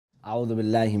أعوذ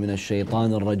بالله من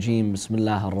الشيطان الرجيم بسم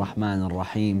الله الرحمن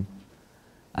الرحيم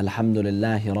الحمد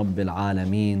لله رب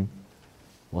العالمين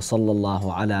وصلى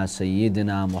الله على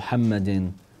سيدنا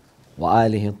محمد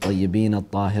وآله الطيبين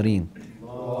الطاهرين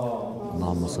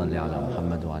اللهم صل على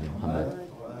محمد وآل محمد.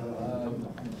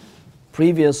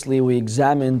 Previously we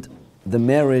examined the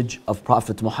marriage of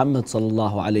Prophet Muhammad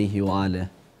sallallahu alayhi wa alihi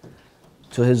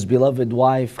to his beloved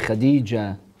wife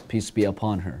Khadija, peace be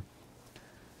upon her.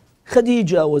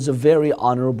 Khadija was a very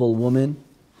honorable woman.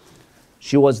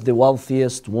 She was the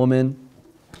wealthiest woman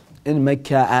in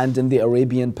Mecca and in the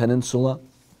Arabian Peninsula.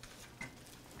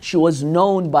 She was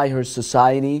known by her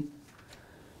society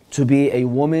to be a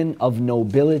woman of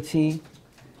nobility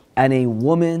and a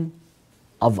woman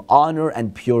of honor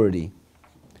and purity.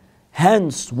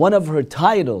 Hence, one of her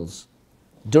titles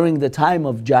during the time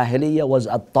of Jahiliyyah was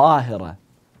At-Tahira.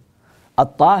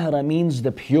 At-Tahira means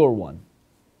the pure one.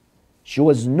 She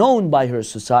was known by her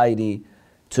society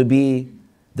to be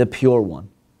the pure one.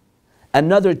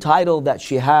 Another title that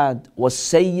she had was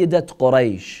Sayyidat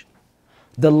Quraysh,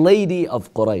 the lady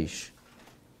of Quraysh.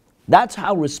 That's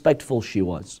how respectful she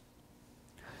was.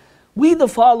 We, the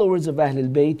followers of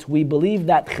Ahlul Bayt, we believe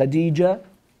that Khadija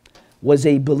was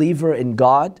a believer in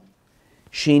God.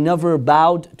 She never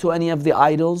bowed to any of the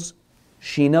idols.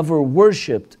 She never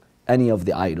worshipped any of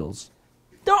the idols.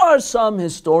 There are some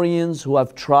historians who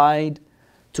have tried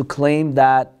to claim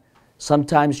that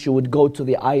sometimes she would go to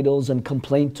the idols and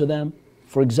complain to them.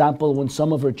 For example, when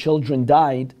some of her children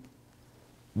died,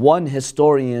 one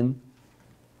historian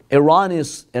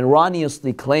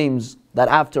erroneously claims that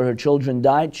after her children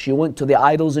died, she went to the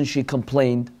idols and she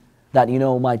complained that,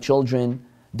 my children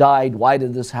died, why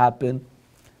did this happen?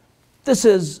 This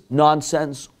is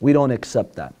nonsense. We don't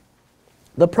accept that.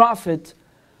 The Prophet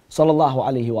sallallahu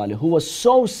alaihi wasallam, who was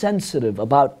so sensitive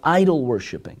about idol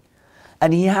worshipping,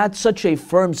 and he had such a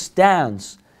firm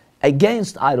stance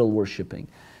against idol worshipping,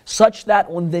 such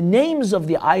that when the names of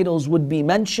the idols would be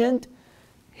mentioned,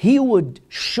 he would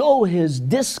show his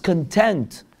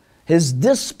discontent, his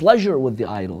displeasure with the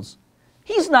idols.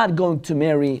 He's not going to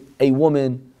marry a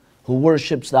woman who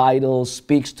worships the idols,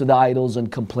 speaks to the idols,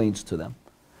 and complains to them.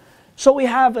 So we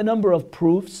have a number of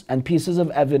proofs and pieces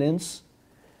of evidence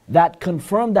that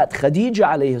confirm that Khadija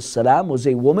alayhi salam was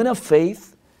a woman of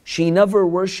faith. She never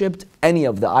worshipped any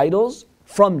of the idols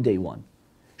from day one.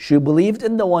 She believed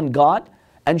in the one God,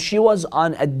 and she was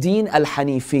on ad-din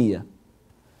al-Hanifiyya,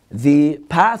 the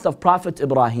path of Prophet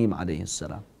Ibrahim alayhi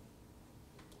salam.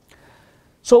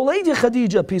 So Lady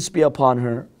Khadija, peace be upon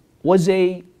her, was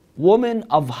a woman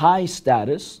of high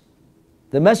status.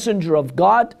 The Messenger of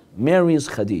God marries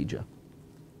Khadija.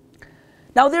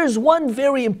 Now there's one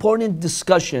very important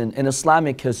discussion in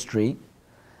Islamic history,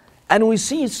 and we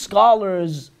see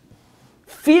scholars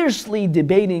fiercely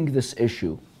debating this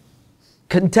issue,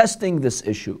 contesting this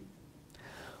issue.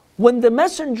 When the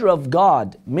Messenger of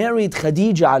God married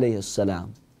Khadija alayhi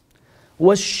salam,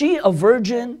 was she a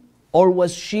virgin or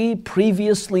was she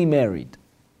previously married?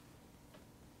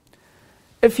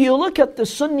 If you look at the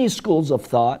Sunni schools of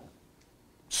thought,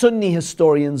 Sunni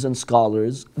historians and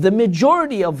scholars, the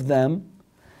majority of them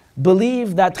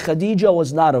believe that Khadija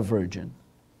was not a virgin.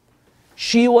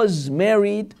 She was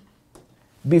married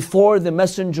before the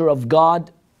Messenger of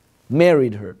God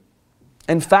married her.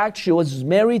 In fact, she was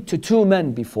married to two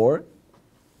men before.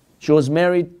 She was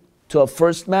married to a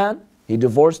first man, he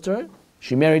divorced her.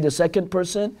 She married a second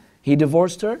person, he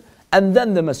divorced her. And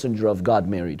then the Messenger of God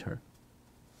married her.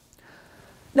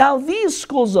 Now these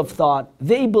schools of thought,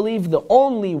 they believe the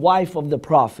only wife of the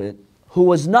Prophet who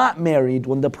was not married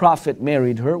when the Prophet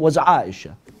married her was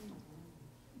Aisha.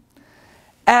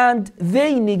 And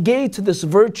they negate this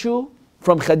virtue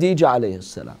from Khadija alayhi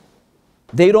salam.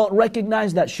 They don't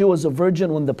recognize that she was a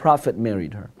virgin when the Prophet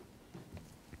married her.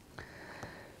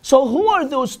 So who are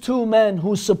those two men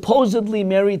who supposedly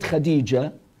married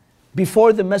Khadija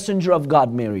before the Messenger of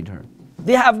God married her?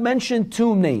 They have mentioned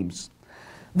two names.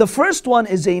 The first one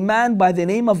is a man by the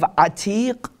name of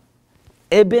Atiq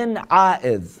ibn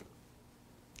A'idh.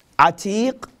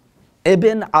 Atiq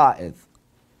ibn A'idh.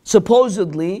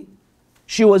 Supposedly,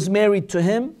 she was married to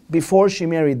him before she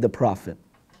married the Prophet.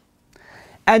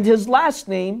 And his last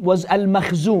name was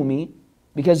Al-Makhzumi,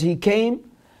 because he came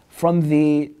from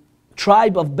the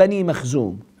tribe of Bani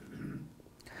Makhzum.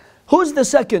 Who's the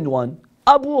second one?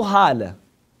 Abu Hala,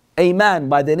 a man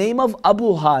by the name of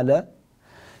Abu Hala.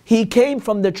 He came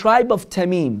from the tribe of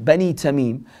Tamim, Bani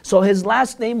Tamim. So his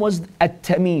last name was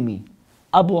At-Tamimi.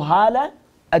 Abu Hala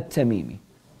At-Tamimi.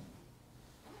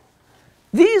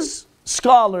 These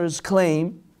scholars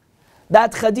claim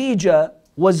that Khadija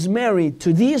was married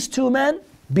to these two men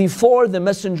before the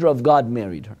Messenger of God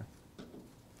married her.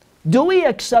 Do we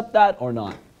accept that or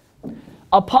not?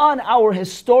 Upon our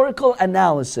historical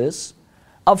analysis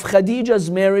of Khadija's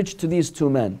marriage to these two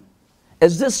men,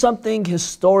 is this something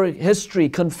history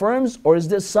confirms, or is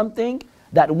this something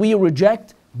that we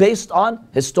reject based on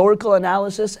historical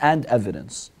analysis and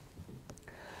evidence?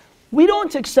 We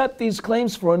don't accept these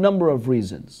claims for a number of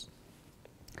reasons.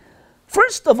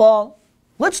 First of all,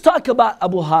 let's talk about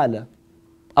Abu Hala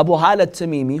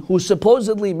Tamimi, who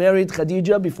supposedly married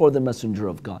Khadija before the Messenger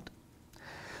of God.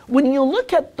 When you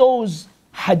look at those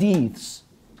hadiths,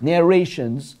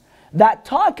 narrations, that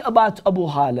talk about Abu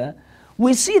Hala,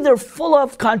 we see they're full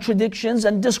of contradictions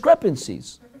and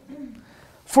discrepancies.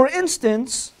 For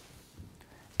instance,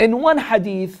 in one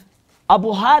hadith,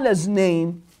 Abu Hala's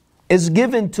name is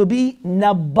given to be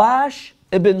Nabash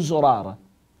ibn Zurara.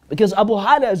 Because Abu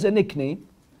Hala is a nickname.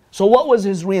 So what was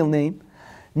his real name?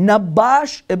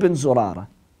 Nabash ibn Zurara.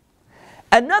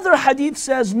 Another hadith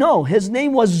says, no, his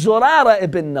name was Zurara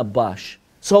ibn Nabash.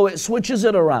 So it switches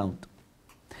it around.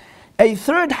 A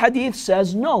third hadith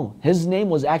says, no, his name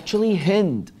was actually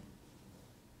Hind.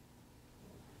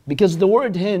 Because the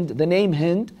word Hind, the name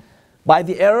Hind, by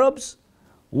the Arabs,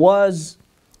 was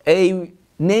a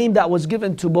name that was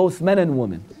given to both men and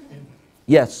women.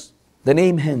 Yes, the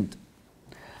name Hind.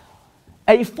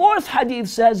 A fourth hadith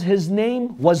says his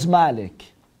name was Malik.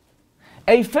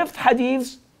 A fifth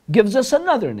hadith gives us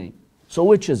another name. So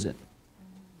which is it?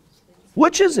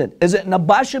 Which is it? Is it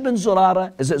Nabash ibn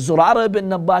Zurara? Is it Zurara ibn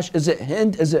Nabash? Is it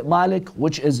Hind? Is it Malik?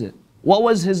 Which is it? What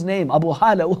was his name? Abu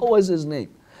Hala, what was his name?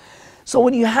 So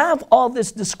when you have all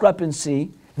this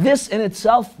discrepancy, this in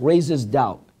itself raises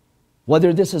doubt,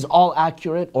 whether this is all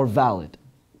accurate or valid.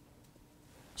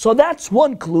 So that's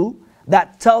one clue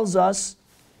that tells us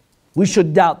we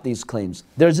should doubt these claims.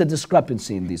 There's a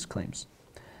discrepancy in these claims.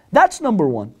 That's number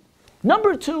one.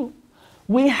 Number two,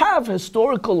 we have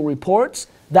historical reports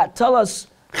that tell us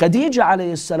Khadija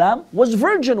alayhi salam was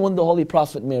virgin when the Holy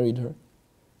Prophet married her.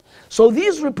 So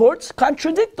these reports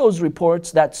contradict those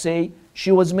reports that say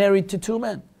she was married to two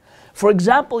men. For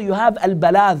example, you have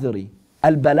Al-Baladhiri.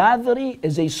 Al-Baladhiri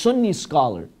is a Sunni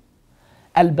scholar.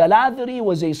 Al-Baladhiri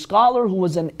was a scholar who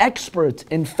was an expert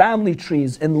in family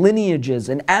trees, in lineages,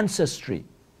 and ancestry.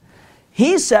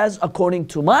 He says, according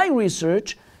to my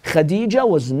research, Khadija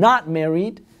was not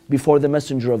married before the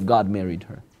Messenger of God married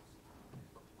her.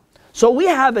 So we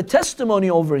have a testimony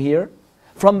over here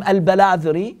from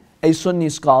Al-Baladhiri, a Sunni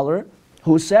scholar,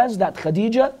 who says that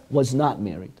Khadija was not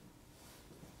married.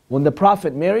 When the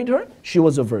Prophet married her, she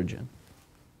was a virgin.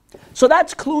 So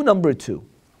that's clue number two.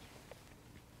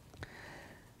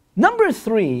 Number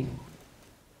three,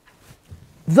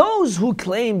 those who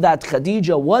claim that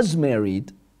Khadija was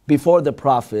married before the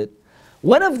Prophet,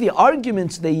 one of the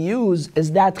arguments they use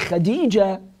is that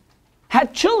Khadija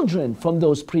had children from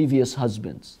those previous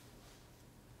husbands.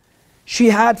 She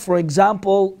had, for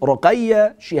example,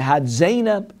 Ruqayya, she had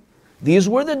Zainab. These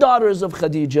were the daughters of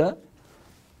Khadija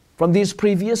from these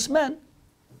previous men.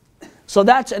 So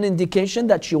that's an indication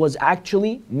that she was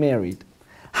actually married.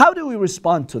 How do we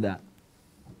respond to that?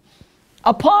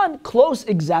 Upon close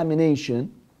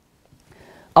examination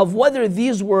of whether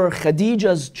these were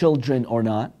Khadija's children or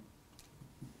not,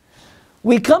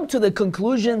 we come to the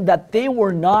conclusion that they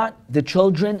were not the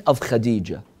children of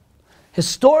Khadija.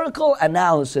 Historical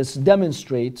analysis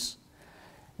demonstrates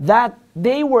that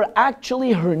they were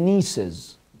actually her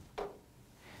nieces.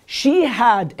 She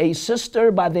had a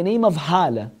sister by the name of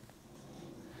Hala.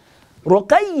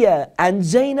 Ruqayya and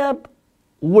Zainab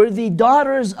were the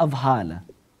daughters of Hala.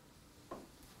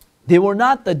 They were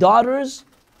not the daughters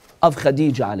of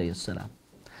Khadija alayhi salam.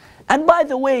 And by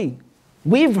the way,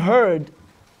 we've heard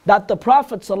that the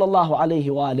Prophet sallallahu alayhi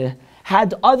wa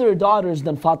had other daughters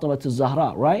than Fatima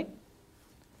al-Zahra, right?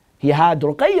 He had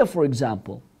Ruqayya, for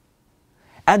example.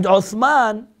 And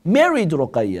Uthman married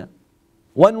Ruqayya.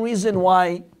 One reason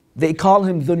why they call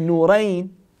him the Nurayn,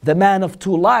 the man of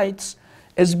two lights,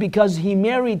 is because he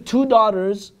married two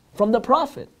daughters from the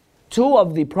Prophet. Two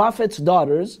of the Prophet's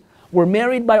daughters were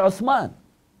married by Uthman.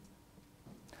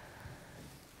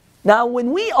 Now,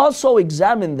 when we also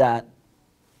examine that,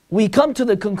 we come to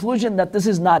the conclusion that this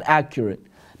is not accurate,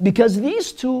 because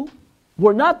these two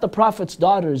were not the Prophet's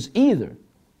daughters either.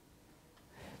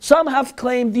 Some have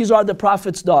claimed these are the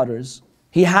Prophet's daughters.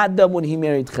 He had them when he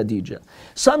married Khadija.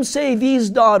 Some say these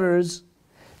daughters,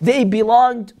 they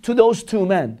belonged to those two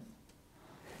men.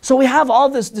 So we have all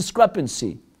this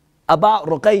discrepancy about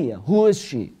Ruqayya. Who is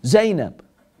she? Zainab.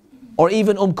 Or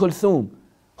even Kulthum.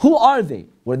 Who are they?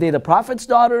 Were they the Prophet's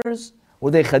daughters?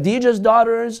 Were they Khadija's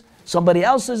daughters? Somebody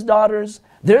else's daughters?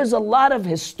 There's a lot of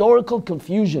historical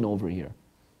confusion over here.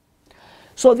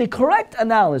 So the correct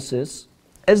analysis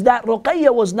is that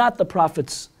Ruqayya was not the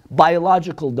Prophet's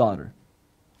biological daughter.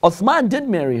 Uthman did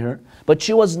marry her, but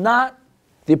she was not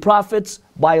the Prophet's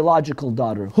biological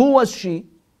daughter. Who was she?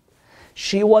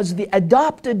 She was the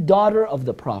adopted daughter of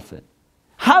the Prophet.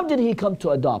 How did he come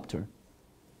to adopt her?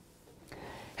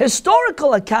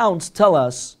 Historical accounts tell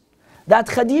us that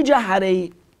Khadija had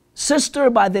a sister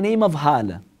by the name of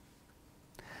Hala.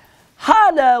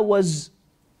 Hala was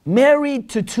married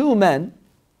to two men.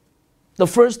 The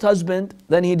first husband,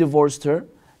 then he divorced her.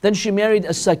 Then she married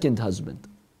a second husband.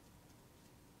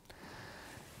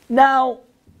 Now,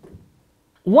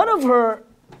 one of her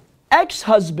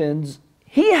ex-husbands,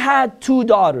 he had two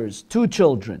daughters, two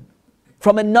children,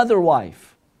 from another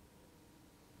wife.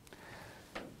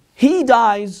 He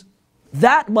dies,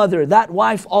 that mother, that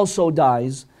wife also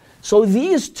dies, so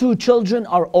these two children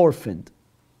are orphaned.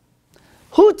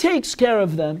 Who takes care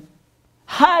of them?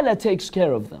 Hala takes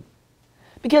care of them.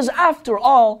 Because after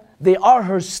all, they are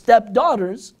her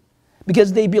stepdaughters,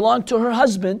 because they belong to her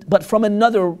husband, but from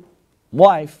another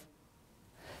wife.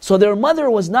 So their mother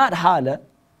was not Hala.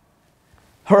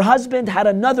 Her husband had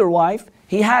another wife.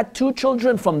 He had two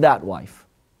children from that wife.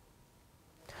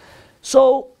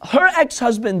 So her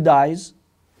ex-husband dies.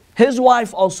 His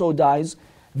wife also dies.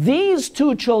 These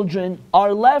two children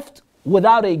are left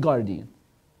without a guardian.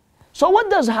 So what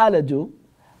does Hala do?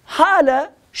 Hala,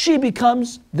 she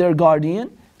becomes their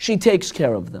guardian. She takes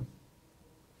care of them.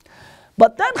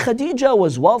 But then Khadija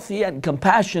was wealthy and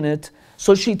compassionate,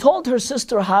 so she told her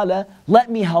sister Hala, let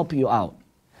me help you out.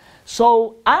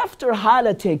 So after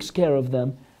Hala takes care of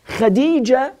them,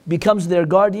 Khadija becomes their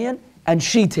guardian and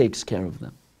she takes care of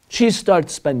them. She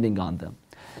starts spending on them.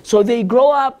 So they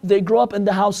grow up in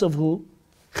the house of who?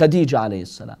 Khadija alayhi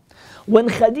salam. When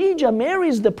Khadija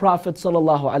marries the Prophet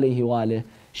sallallahu alayhi wa,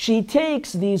 she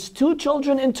takes these two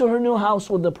children into her new house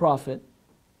with the Prophet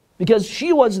because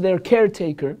she was their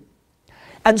caretaker.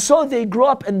 And so they grow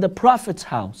up in the Prophet's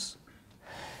house.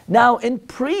 Now in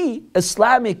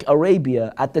pre-Islamic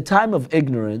Arabia, at the time of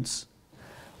ignorance,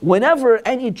 whenever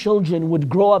any children would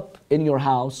grow up in your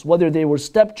house, whether they were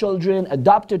stepchildren,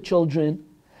 adopted children,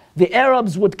 the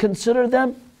Arabs would consider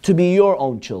them to be your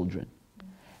own children.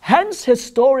 Hence,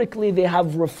 historically, they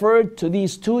have referred to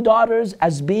these two daughters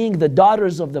as being the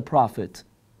daughters of the Prophet.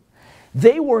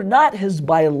 They were not his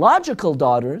biological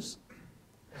daughters,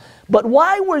 but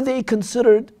why were they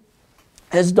considered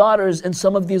his daughters in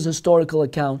some of these historical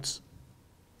accounts?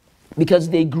 Because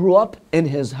they grew up in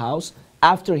his house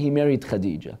after he married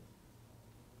Khadija.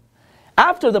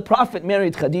 After the Prophet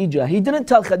married Khadija, he didn't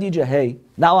tell Khadija, hey,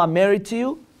 now I'm married to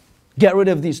you, get rid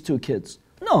of these two kids.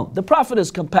 No, the Prophet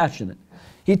is compassionate.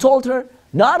 He told her,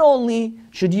 not only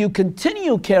should you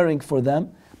continue caring for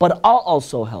them, but I'll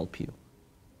also help you.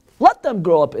 Let them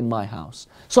grow up in my house.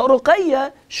 So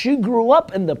Ruqayya, she grew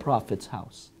up in the Prophet's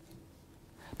house.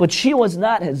 But she was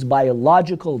not his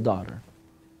biological daughter.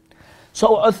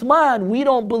 So Uthman, we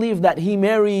don't believe that he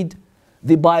married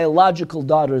the biological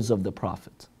daughters of the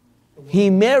Prophet.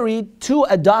 He married two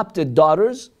adopted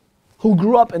daughters who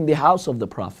grew up in the house of the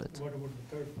Prophet. What about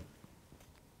the third one?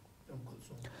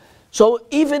 So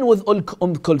even with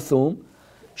Kulthum,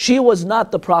 she was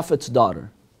not the Prophet's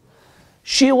daughter.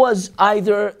 She was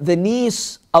either the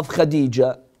niece of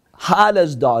Khadija,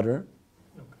 Hala's daughter,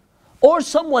 or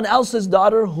someone else's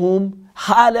daughter whom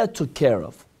Hala took care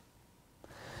of.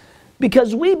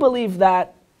 Because we believe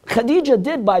that Khadija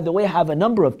did, by the way, have a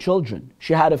number of children.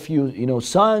 She had a few,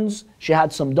 sons, she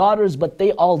had some daughters, but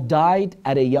they all died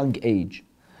at a young age.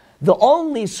 The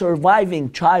only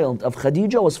surviving child of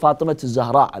Khadija was Fatima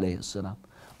al-Zahra alayhi salam.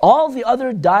 All the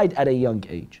other died at a young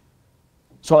age.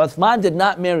 So Uthman did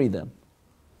not marry them.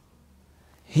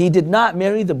 He did not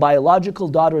marry the biological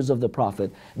daughters of the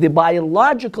Prophet. The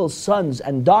biological sons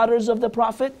and daughters of the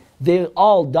Prophet, they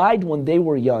all died when they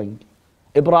were young.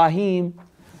 Ibrahim,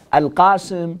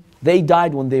 Al-Qasim, they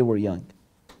died when they were young.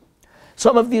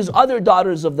 Some of these other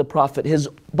daughters of the Prophet, his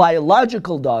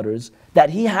biological daughters that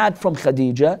he had from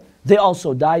Khadija, they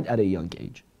also died at a young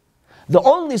age. The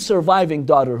only surviving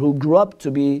daughter who grew up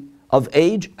to be of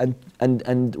age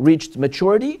and reached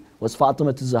maturity was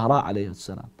Fatima al-Zahra alayhi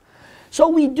salam. So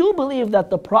we do believe that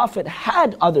the Prophet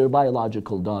had other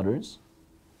biological daughters,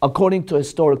 according to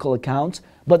historical accounts,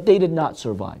 but they did not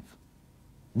survive.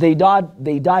 They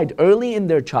died early in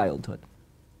their childhood.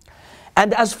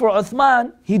 And as for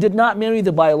Uthman, he did not marry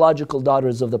the biological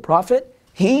daughters of the Prophet.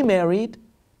 He married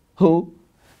who?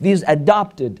 These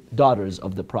adopted daughters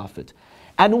of the Prophet.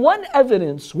 And one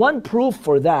evidence, one proof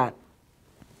for that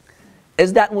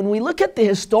is that when we look at the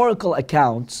historical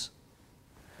accounts,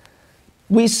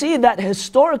 we see that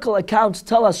historical accounts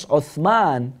tell us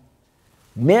Uthman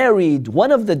married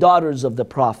one of the daughters of the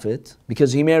Prophet,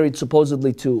 because he married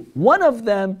supposedly two, one of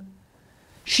them,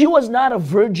 she was not a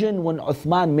virgin when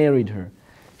Uthman married her.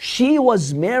 She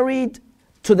was married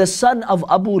to the son of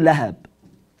Abu Lahab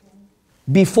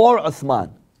before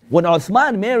Uthman. When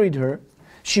Uthman married her,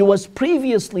 she was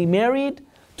previously married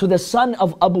to the son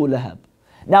of Abu Lahab.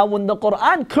 Now when the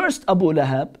Quran cursed Abu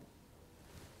Lahab,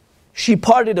 she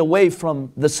parted away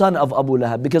from the son of Abu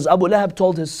Lahab, because Abu Lahab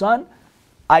told his son,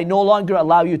 I no longer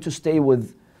allow you to stay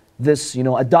with this,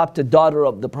 adopted daughter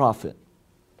of the Prophet.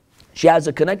 She has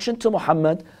a connection to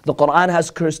Muhammad. The Quran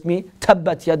has cursed me.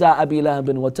 Tabbat yada abi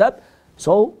lahabin wa tab.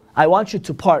 So I want you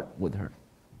to part with her.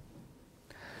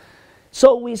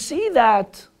 So we see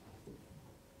that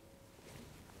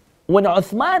when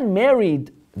Uthman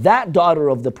married that daughter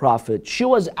of the Prophet, she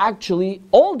was actually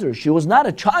older. She was not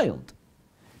a child.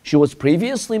 She was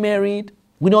previously married.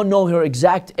 We don't know her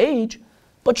exact age,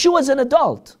 but she was an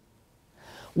adult.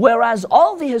 Whereas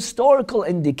all the historical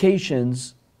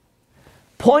indications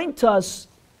point us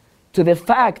to the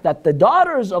fact that the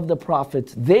daughters of the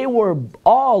Prophet, they were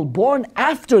all born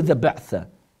after the Ba'tha.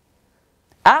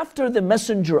 After the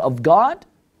Messenger of God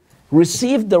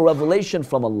received the revelation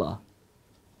from Allah.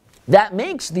 That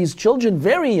makes these children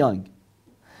very young.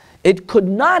 It could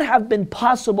not have been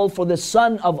possible for the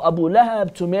son of Abu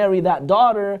Lahab to marry that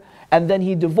daughter, and then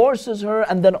he divorces her,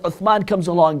 and then Uthman comes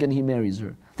along and he marries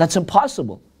her. That's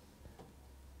impossible.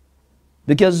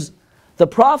 Because the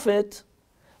Prophet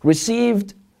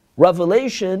received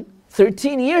revelation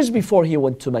 13 years before he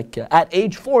went to Mecca, at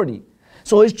age 40.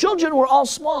 So his children were all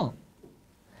small.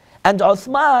 And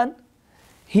Uthman,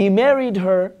 he married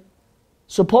her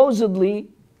supposedly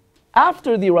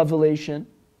after the revelation,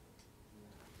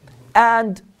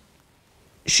 and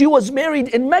she was married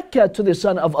in Mecca to the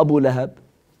son of Abu Lahab.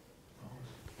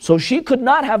 So she could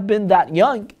not have been that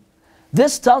young.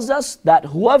 This tells us that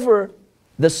whoever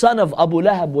the son of Abu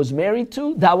Lahab was married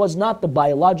to, that was not the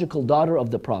biological daughter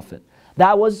of the Prophet.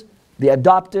 That was the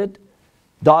adopted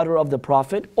daughter of the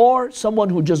Prophet, or someone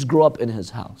who just grew up in his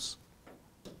house.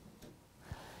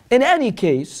 In any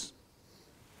case,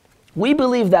 we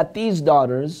believe that these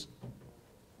daughters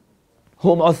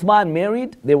whom Uthman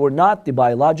married, they were not the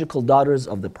biological daughters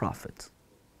of the Prophet.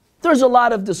 There's a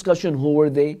lot of discussion, who were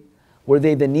they? Were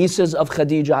they the nieces of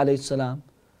Khadija alayhi salam?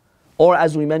 Or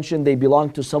as we mentioned, they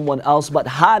belonged to someone else, but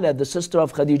Hala, the sister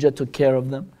of Khadija, took care of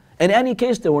them. In any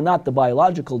case, they were not the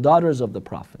biological daughters of the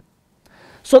Prophet.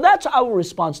 So that's our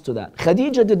response to that.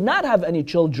 Khadija did not have any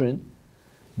children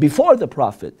before the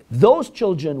Prophet. Those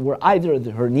children were either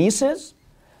her nieces,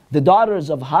 the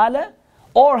daughters of Hala,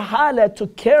 or Hala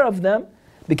took care of them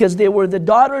because they were the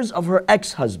daughters of her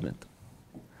ex-husband.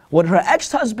 When her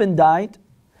ex-husband died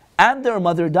and their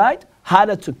mother died,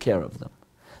 Hala took care of them.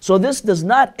 So this does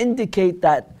not indicate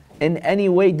that, in any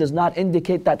way does not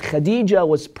indicate that Khadija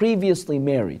was previously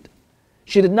married.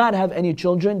 She did not have any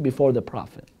children before the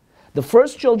Prophet. The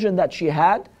first children that she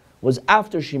had was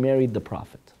after she married the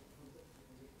Prophet.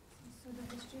 So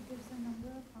the history gives a number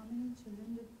of how many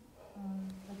children did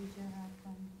Khadija have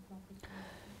from the Prophet?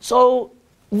 So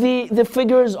the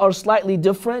figures are slightly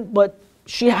different, but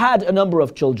she had a number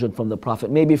of children from the Prophet,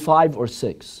 maybe 5 or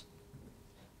 6.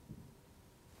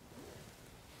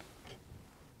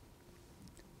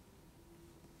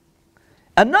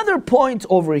 Another point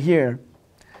over here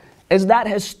is that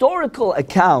historical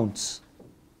accounts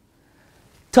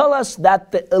tell us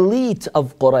that the elite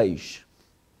of Quraysh,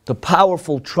 the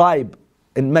powerful tribe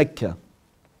in Mecca,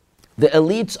 the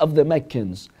elites of the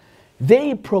Meccans,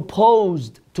 they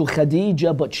proposed to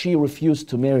Khadija, but she refused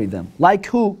to marry them. Like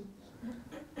who?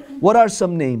 What are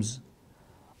some names?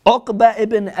 Uqba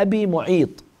ibn Abi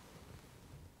Mu'ayt.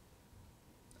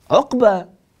 Uqba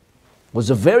was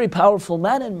a very powerful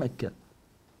man in Mecca.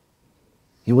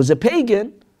 He was a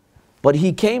pagan, but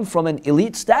he came from an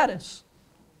elite status.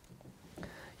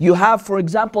 You have, for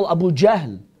example, Abu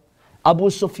Jahl,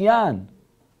 Abu Sufyan.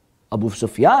 Abu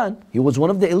Sufyan, he was one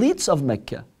of the elites of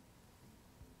Mecca.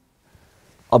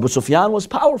 Abu Sufyan was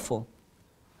powerful.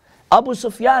 Abu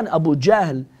Sufyan, Abu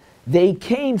Jahl, they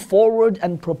came forward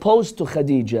and proposed to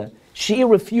Khadija. She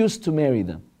refused to marry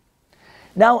them.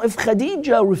 Now, if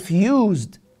Khadija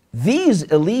refused these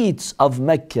elites of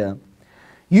Mecca,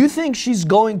 you think she's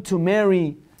going to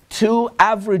marry 2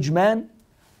 average men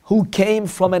who came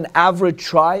from an average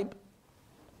tribe?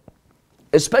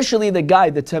 Especially the guy,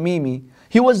 the Tamimi.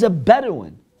 He was a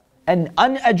Bedouin, an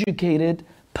uneducated,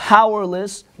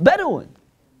 powerless Bedouin.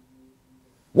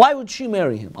 Why would she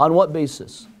marry him? On what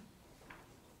basis?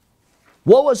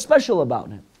 What was special about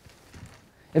him?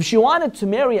 If she wanted to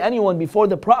marry anyone before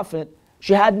the Prophet,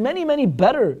 she had many, many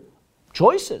better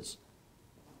choices.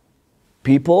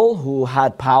 people who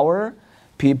had power,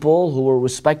 people who were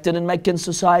respected in Meccan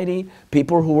society,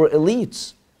 people who were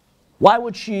elites. Why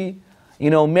would she,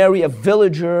 marry a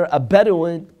villager, a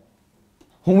Bedouin,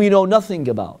 whom we know nothing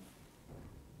about?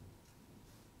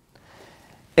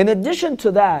 In addition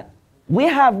to that, we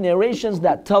have narrations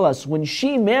that tell us when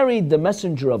she married the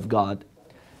Messenger of God,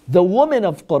 the women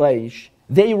of Quraysh,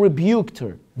 they rebuked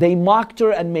her, they mocked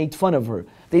her and made fun of her.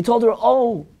 They told her,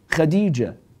 "Oh,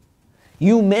 Khadija,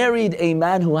 you married a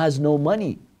man who has no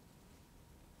money,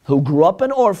 who grew up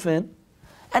an orphan,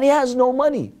 and he has no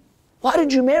money. Why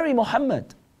did you marry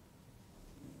Muhammad?"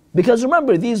 Because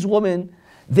remember, these women,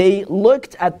 they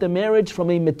looked at the marriage from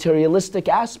a materialistic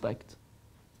aspect.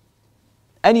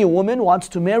 Any woman wants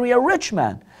to marry a rich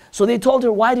man. So they told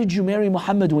her, "Why did you marry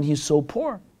Muhammad when he's so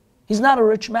poor? He's not a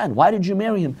rich man. Why did you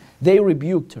marry him?" They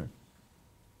rebuked her.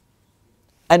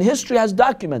 And history has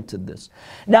documented this.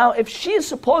 Now, if she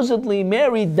supposedly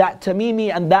married that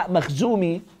Tamimi and that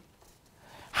Makhzumi,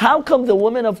 how come the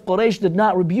women of Quraysh did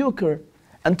not rebuke her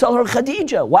and tell her,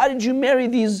 "Khadija, why did you marry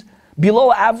these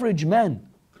below average men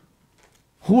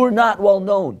who are not well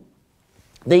known?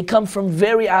 They come from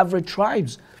very average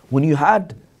tribes when you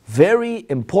had very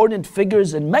important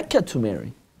figures in Mecca to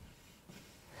marry."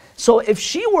 So if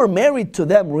she were married to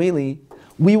them really,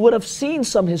 we would have seen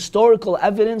some historical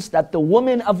evidence that the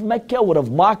women of Mecca would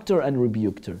have mocked her and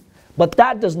rebuked her. But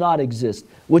that does not exist,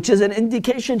 which is an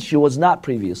indication she was not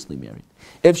previously married.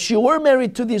 If she were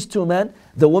married to these two men,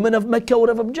 the women of Mecca would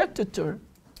have objected to her.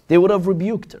 They would have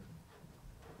rebuked her.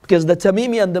 Because the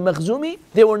Tamimi and the Makhzumi,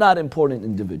 they were not important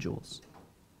individuals.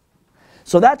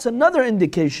 So that's another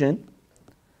indication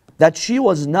that she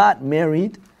was not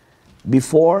married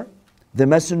before the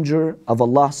Messenger of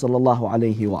Allah sallallahu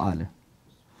alayhi wa alihi.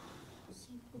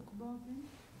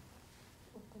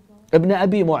 Ibn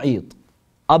Abi Mu'ayt,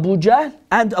 Abu Jahl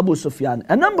and Abu Sufyan.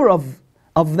 A number of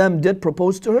them did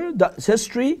propose to her. The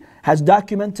history has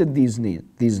documented these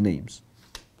names.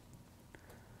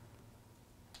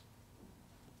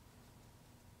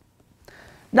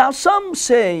 Now some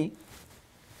say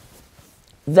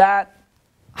that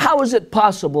how is it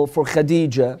possible for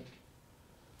Khadija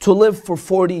to live for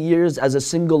 40 years as a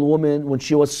single woman when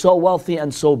she was so wealthy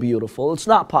and so beautiful? It's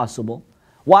not possible.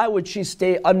 Why would she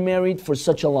stay unmarried for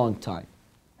such a long time?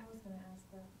 I was going to ask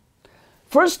that.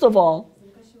 First of all, Is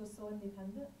it because she was so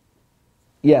independent?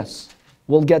 yes,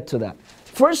 we'll get to that.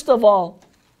 First of all,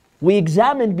 we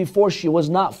examined before she was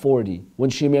not 40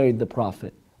 when she married the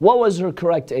Prophet. What was her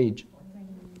correct age?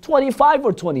 25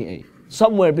 or 28.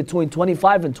 Somewhere between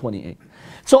 25 and 28.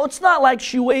 So it's not like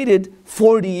she waited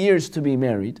 40 years to be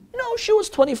married. No, she was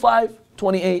 25,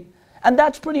 28, and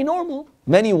that's pretty normal.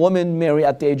 Many women marry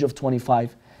at the age of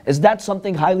 25. Is that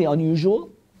something highly unusual?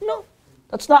 No,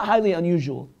 that's not highly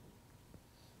unusual.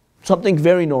 Something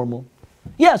very normal.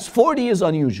 Yes, 40 is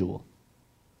unusual.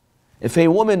 If a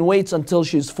woman waits until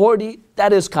she's 40,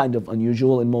 that is kind of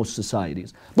unusual in most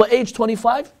societies. But age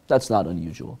 25, that's not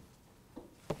unusual.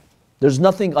 There's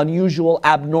nothing unusual,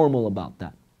 abnormal about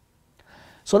that.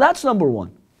 So that's number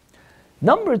one.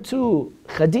 Number two,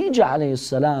 Khadija alayhi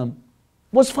salam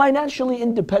was financially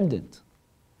independent.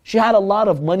 She had a lot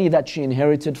of money that she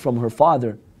inherited from her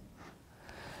father.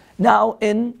 Now,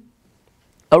 in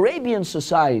Arabian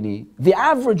society, the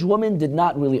average woman did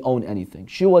not really own anything.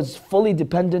 She was fully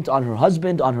dependent on her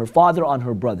husband, on her father, on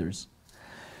her brothers.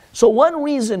 So one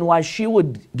reason why she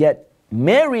would get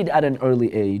married at an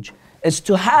early age is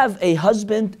to have a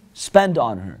husband spend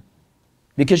on her,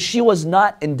 because she was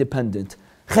not independent.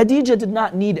 Khadija did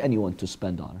not need anyone to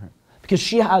spend on her because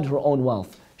she had her own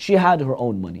wealth. She had her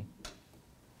own money.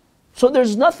 So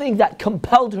there's nothing that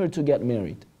compelled her to get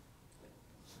married.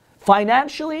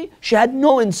 Financially, she had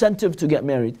no incentive to get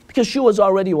married because she was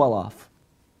already well off.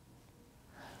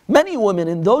 Many women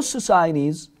in those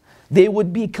societies, they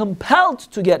would be compelled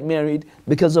to get married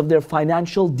because of their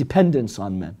financial dependence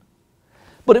on men.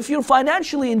 But if you're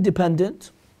financially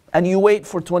independent and you wait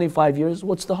for 25 years,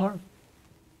 what's the harm?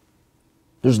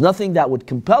 There's nothing that would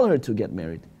compel her to get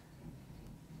married.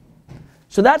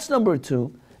 So that's number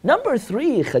two. Number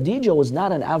three, Khadija was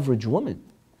not an average woman.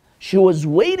 She was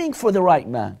waiting for the right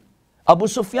man. Abu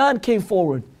Sufyan came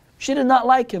forward. She did not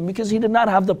like him because he did not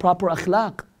have the proper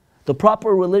akhlaq, the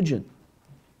proper religion.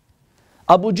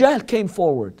 Abu Jahl came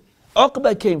forward.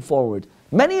 Uqba came forward.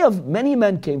 Many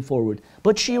men came forward.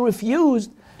 But she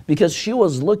refused because she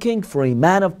was looking for a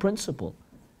man of principle.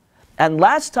 And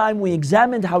last time we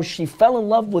examined how she fell in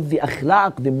love with the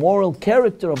akhlaq, the moral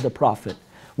character of the Prophet,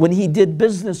 when he did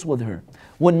business with her.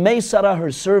 When Maysara,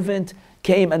 her servant,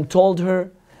 came and told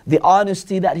her the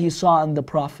honesty that he saw in the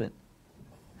Prophet.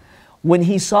 When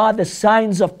he saw the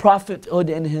signs of prophethood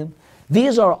in him,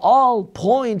 These are all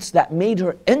points that made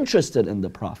her interested in the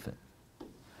Prophet.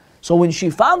 So when she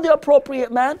found the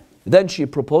appropriate man, then she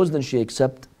proposed and she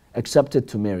accepted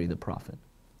to marry the Prophet.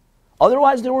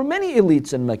 Otherwise, there were many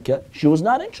elites in Mecca. She was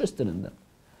not interested in them.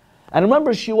 And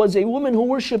remember, she was a woman who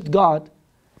worshipped God.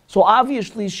 So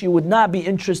obviously, she would not be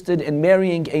interested in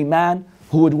marrying a man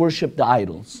who would worship the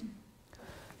idols.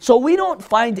 So we don't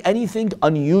find anything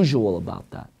unusual about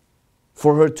that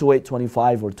for her to wait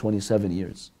 25 or 27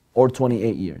 years or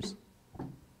 28 years.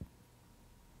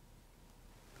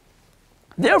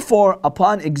 Therefore,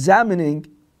 upon examining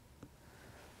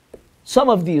some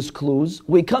of these clues,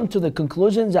 we come to the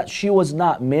conclusion that she was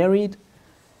not married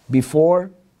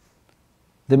before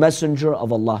the Messenger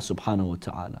of Allah subhanahu wa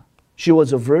ta'ala. She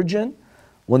was a virgin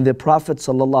when the Prophet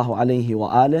sallallahu alaihi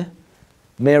wa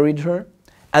married her.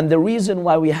 And the reason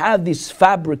why we have these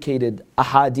fabricated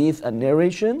ahadith and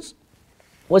narrations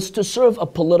was to serve a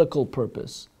political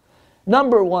purpose.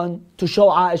 Number one, to show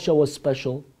Aisha was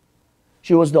special.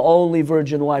 She was the only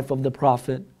virgin wife of the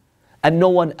Prophet, and no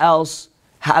one else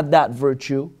had that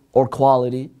virtue or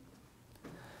quality.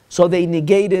 So they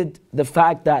negated the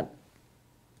fact that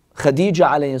Khadija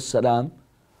alayhi salam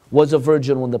was a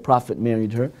virgin when the Prophet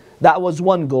married her. That was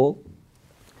one goal.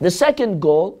 The second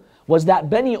goal was that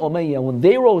Bani Umayyah, when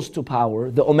they rose to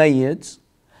power, the Umayyads,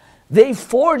 they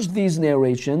forged these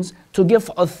narrations to give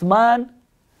Uthman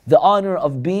the honor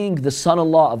of being the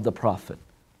son-in-law of the Prophet.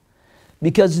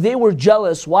 Because they were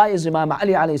jealous, why is Imam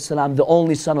Ali alayhi salam the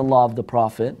only son-in-law of the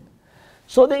Prophet?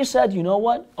 So they said, you know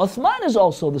what? Uthman is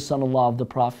also the son-in-law of the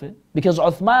Prophet. Because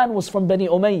Uthman was from Bani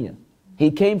Umayyah.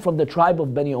 He came from the tribe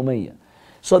of Bani Umayyah.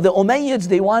 So the Umayyads,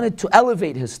 they wanted to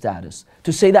elevate his status,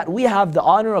 to say that we have the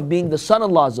honor of being the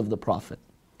son-in-laws of the Prophet.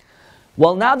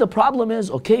 Well, now the problem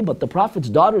is, okay, but the Prophet's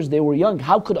daughters, they were young.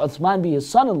 How could Uthman be his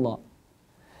son-in-law?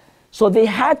 So they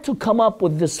had to come up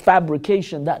with this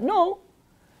fabrication that, no,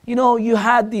 you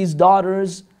had these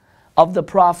daughters of the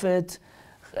Prophet,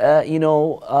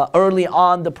 early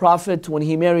on the Prophet, when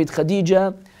he married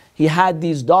Khadija, he had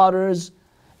these daughters,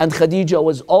 and Khadija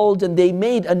was old, and they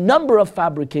made a number of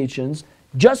fabrications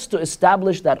just to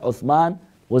establish that Uthman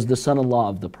was the son-in-law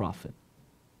of the Prophet.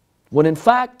 When in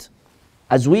fact,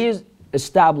 as we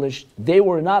established, they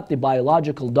were not the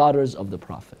biological daughters of the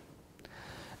Prophet.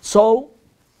 So,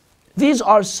 these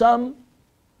are some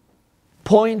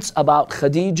points about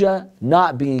Khadija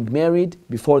not being married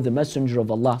before the Messenger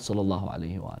of Allah sallallahu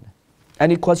alaihi wasallam.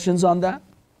 Any questions on that?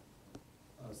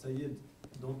 Sayyid,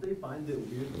 don't they find it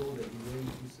weird though that he married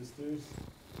two sisters?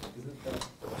 Isn't that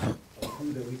a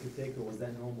clue that we could take, or was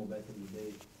that normal back in the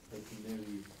day? Like he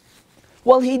married?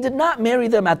 Well, he did not marry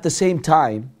them at the same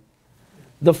time.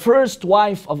 The first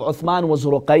wife of Uthman was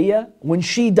Ruqayya. When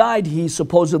she died, he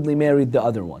supposedly married the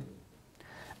other one.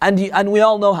 And we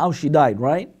all know how she died,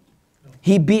 right?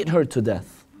 He beat her to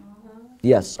death.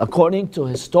 Yes, according to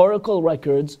historical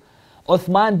records,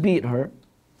 Uthman beat her.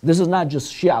 This is not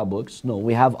just Shia books. No,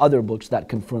 we have other books that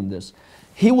confirm this.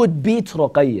 He would beat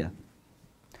Ruqayya.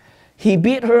 He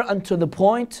beat her unto the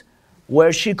point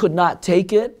where she could not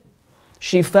take it.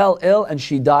 She fell ill and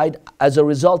she died as a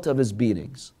result of his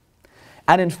beatings.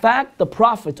 And in fact, the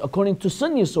Prophet, according to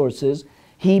Sunni sources,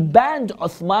 he banned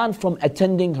Uthman from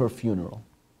attending her funeral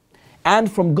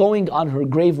and from going on her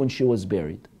grave when she was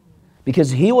buried. Because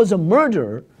he was a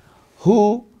murderer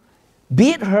who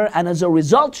beat her, and as a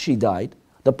result she died.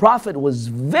 The Prophet was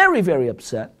very, very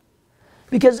upset,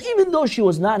 because even though she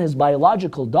was not his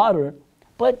biological daughter,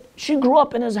 but she grew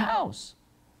up in his house.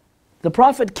 The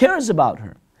Prophet cares about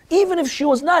her. Even if she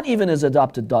was not even his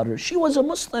adopted daughter, she was a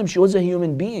Muslim, she was a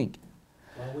human being.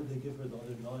 Why would they give her the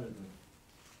other daughter then?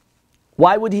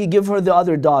 Why would he give her the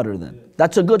other daughter then?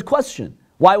 That's a good question.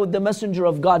 Why would the Messenger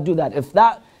of God do that?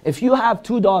 If you have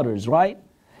two daughters, right?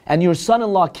 And your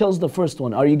son-in-law kills the first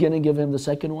one, are you going to give him the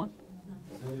second one?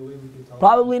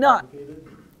 Probably not.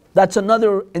 That's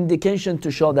another indication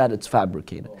to show that it's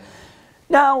fabricated.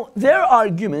 Now, their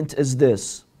argument is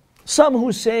this. Some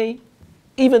who say,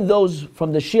 even those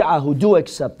from the Shia who do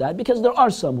accept that, because there are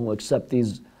some who accept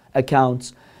these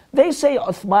accounts, they say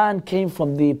Uthman came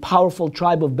from the powerful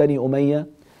tribe of Bani Umayyah.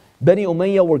 Bani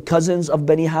Umayyah were cousins of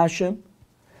Bani Hashim.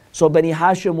 So Bani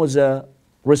Hashim was a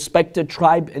respected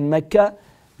tribe in Mecca.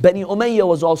 Bani Umayyah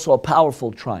was also a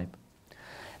powerful tribe.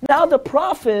 Now the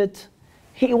Prophet,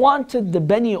 he wanted the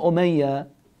Bani Umayyah,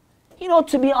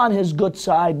 to be on his good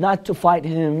side, not to fight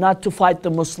him, not to fight the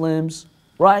Muslims,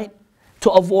 right?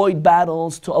 To avoid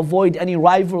battles, to avoid any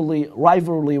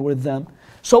rivalry with them.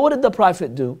 So what did the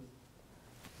Prophet do?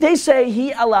 They say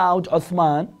he allowed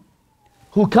Uthman,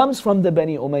 who comes from the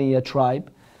Bani Umayyah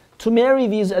tribe, to marry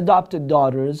these adopted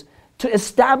daughters, to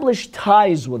establish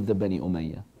ties with the Bani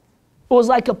Umayyah. It was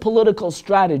like a political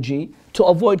strategy to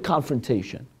avoid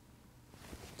confrontation.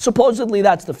 Supposedly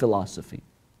that's the philosophy.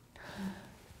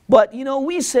 But you know,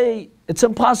 we say it's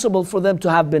impossible for them to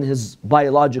have been his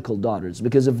biological daughters,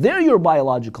 because if they're your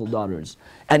biological daughters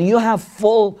and you have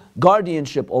full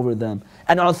guardianship over them,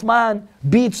 and Uthman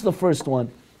beats the first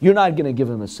one, you're not going to give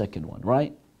him a second one,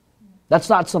 right? That's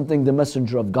not something the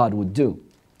Messenger of God would do.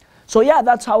 So yeah,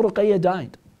 that's how Ruqayyah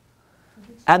died.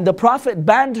 And the Prophet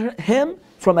banned him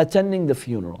from attending the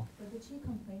funeral. But did she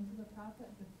complain to the Prophet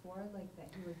before, like that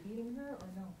he was beating her, or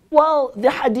no? Well, the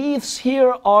hadiths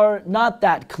here are not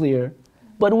that clear,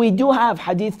 but we do have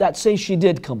hadith that say she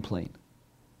did complain.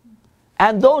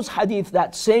 And those hadith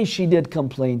that say she did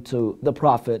complain to the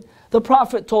Prophet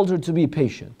told her to be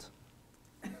patient.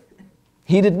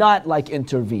 He did not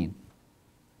intervene.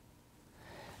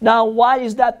 Now, why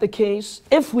is that the case?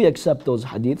 If we accept those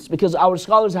hadiths, because our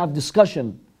scholars have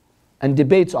discussion and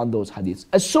debates on those hadiths.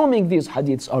 Assuming these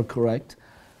hadiths are correct,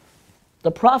 the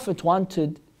Prophet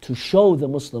wanted to show the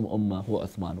Muslim Ummah who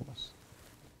Uthman was.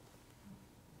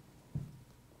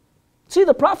 See,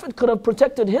 the Prophet could have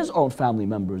protected his own family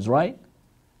members, right?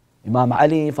 Imam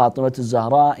Ali, Fatima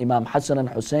al-Zahra, Imam Hassan and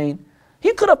Hussein.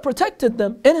 He could have protected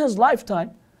them in his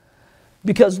lifetime.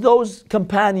 Because those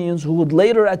companions who would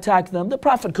later attack them, the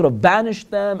Prophet could have banished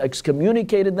them,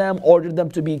 excommunicated them, ordered them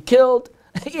to be killed.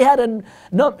 He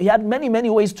had many,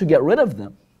 many ways to get rid of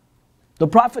them. The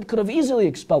Prophet could have easily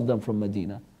expelled them from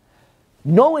Medina,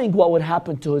 knowing what would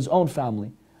happen to his own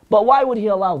family. But why would he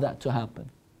allow that to happen?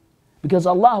 Because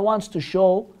Allah wants to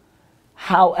show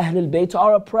how Ahlul Bayt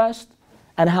are oppressed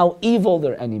and how evil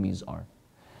their enemies are.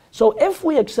 So if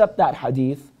we accept that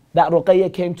hadith, that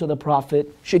Ruqayyah came to the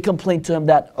Prophet, she complained to him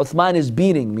that Uthman is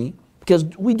beating me, because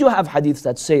we do have hadiths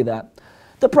that say that.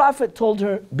 The Prophet told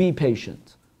her, be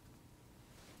patient.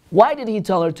 Why did he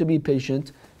tell her to be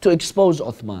patient? To expose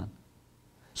Uthman,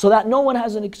 so that no one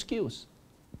has an excuse.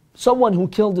 Someone who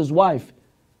killed his wife,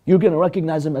 you're going to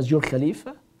recognize him as your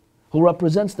Khalifa, who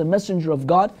represents the Messenger of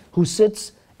God, who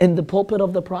sits in the pulpit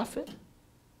of the Prophet?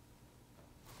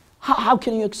 How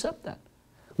can you accept that?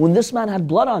 When this man had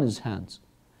blood on his hands,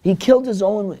 he killed his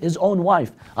own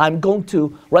wife. I'm going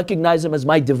to recognize him as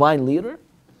my divine leader?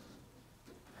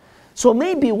 So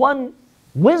maybe one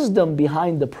wisdom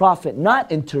behind the Prophet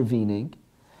not intervening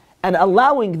and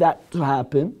allowing that to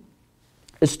happen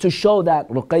is to show that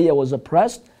Ruqayyah was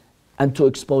oppressed and to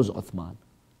expose Uthman.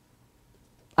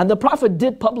 And the Prophet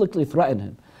did publicly threaten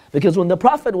him. Because when the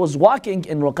Prophet was walking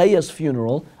in Ruqayyah's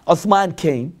funeral, Uthman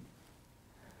came.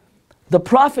 The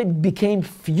Prophet became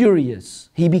furious.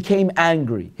 He became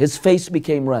angry. His face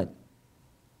became red.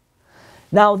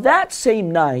 Now that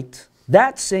same night,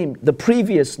 the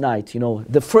previous night,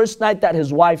 the first night that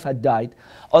his wife had died,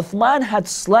 Uthman had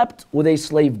slept with a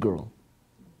slave girl.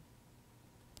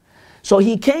 So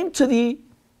he came to the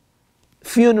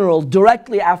funeral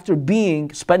directly after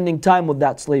spending time with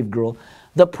that slave girl.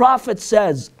 The Prophet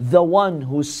says, the one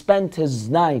who spent his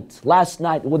last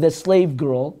night with a slave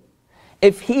girl,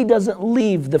 if he doesn't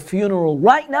leave the funeral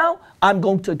right now, I'm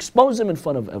going to expose him in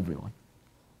front of everyone.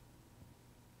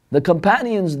 The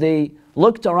companions, they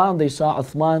looked around, they saw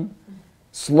Uthman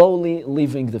slowly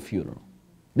leaving the funeral.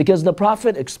 Because the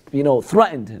Prophet,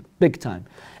 threatened him big time.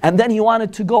 And then he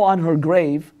wanted to go on her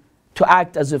grave to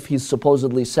act as if he's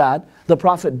supposedly sad. The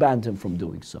Prophet banned him from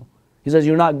doing so. He says,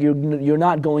 you're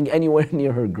not going anywhere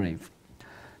near her grave.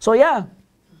 So yeah,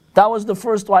 that was the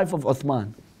first wife of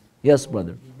Uthman. Yes,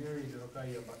 brother.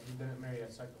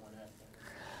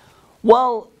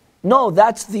 Well, no,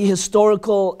 that's the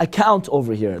historical account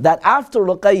over here. That after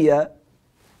Ruqayyah,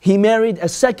 he married a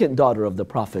second daughter of the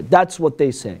Prophet. That's what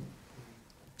they say.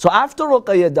 So after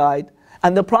Ruqayyah died,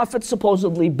 and the Prophet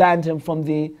supposedly banned him from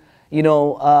the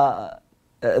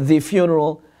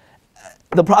funeral.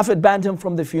 The Prophet banned him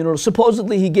from the funeral.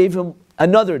 Supposedly he gave him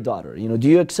another daughter. Do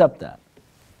you accept that?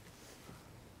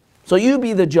 So you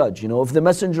be the judge. If the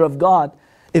Messenger of God,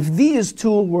 if these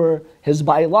two were his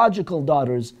biological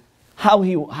daughters,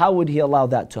 how would he allow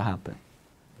that to happen?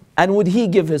 And would he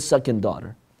give his second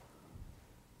daughter?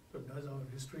 So does our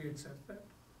history accept that?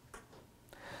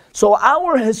 So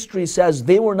our history says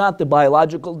they were not the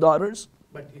biological daughters.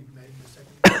 But he married the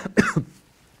second.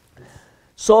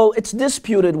 So it's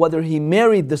disputed whether he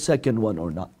married the second one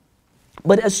or not.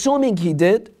 But assuming he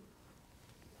did,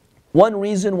 one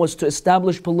reason was to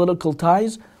establish political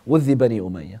ties with the Bani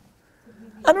Umayyah.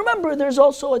 And remember, there's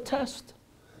also a test.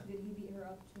 Did he beat her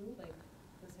up too? Like,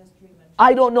 does history mention?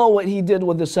 I don't know what he did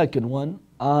with the second one.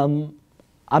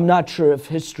 I'm not sure if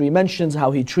history mentions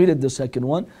how he treated the second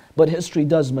one, but history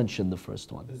does mention the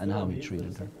first one and how he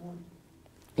treated her.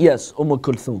 Yes,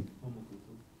 Kulthum.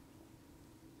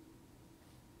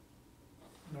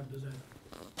 Not the Zainab.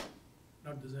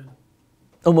 Not the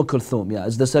Zainab. Kulthum, yeah,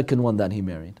 is the second one that he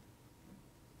married.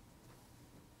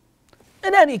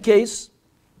 In any case,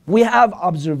 we have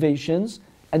observations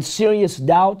and serious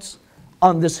doubts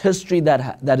on this history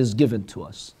that is given to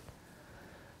us.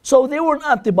 So they were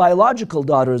not the biological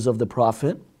daughters of the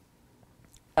Prophet,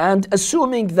 and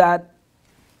assuming that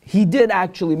he did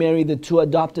actually marry the two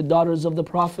adopted daughters of the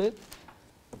Prophet,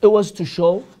 it was to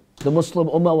show the Muslim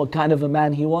Ummah what kind of a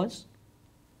man he was.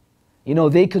 You know,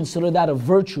 they consider that a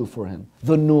virtue for him.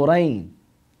 The Nurayn.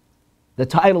 The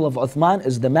title of Uthman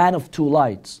is the man of two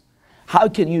lights. How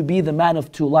can you be the man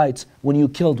of two lights when you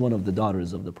killed one of the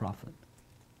daughters of the Prophet?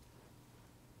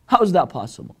 How is that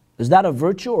possible? Is that a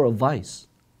virtue or a vice?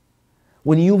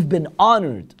 When you've been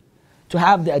honored to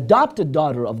have the adopted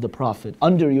daughter of the Prophet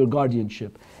under your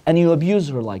guardianship and you abuse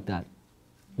her like that,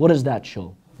 what does that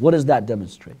show? What does that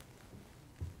demonstrate?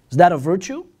 Is that a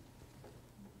virtue?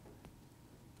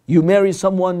 You marry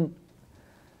someone's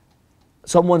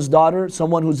daughter,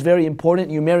 someone who's very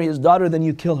important, you marry his daughter, then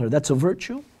you kill her. That's a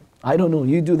virtue? I don't know.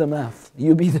 You do the math.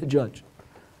 You be the judge.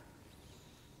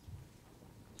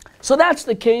 So that's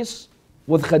the case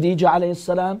with Khadija alayhi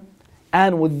salam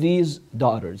and with these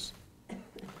daughters.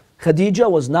 Khadija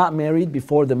was not married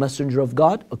before the Messenger of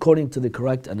God, according to the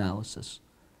correct analysis.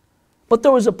 But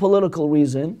there was a political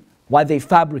reason why they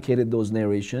fabricated those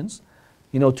narrations,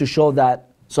 to show that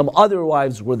some other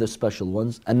wives were the special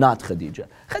ones and not Khadija.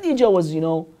 Khadija was,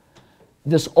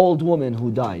 this old woman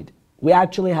who died. We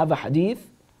actually have a hadith,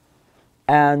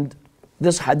 and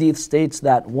this hadith states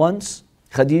that once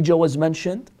Khadija was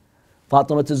mentioned,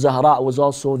 Fatima al-Zahra was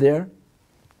also there.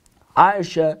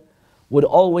 Aisha would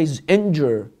always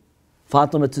injure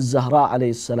Fatima al-Zahra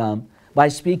alayhi salam by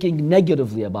speaking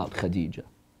negatively about Khadija.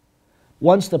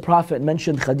 Once the Prophet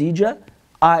mentioned Khadija,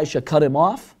 Aisha cut him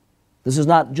off. This is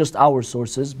not just our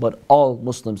sources, but all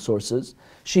Muslim sources.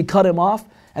 She cut him off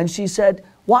and she said,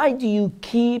 "Why do you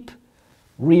keep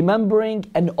remembering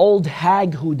an old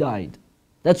hag who died?"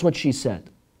 That's what she said.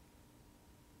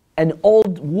 An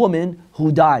old woman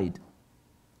who died.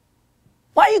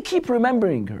 Why do you keep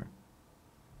remembering her?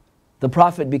 The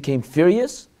Prophet became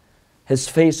furious. His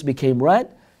face became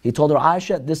red. He told her,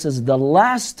 "Aisha, this is the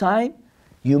last time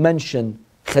you mention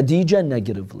Khadija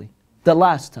negatively. The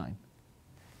last time.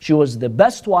 She was the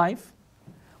best wife.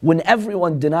 When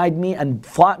everyone denied me and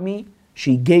fought me,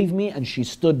 she gave me and she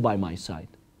stood by my side.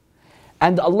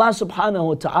 And Allah subhanahu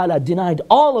wa ta'ala denied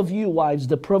all of you wives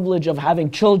the privilege of having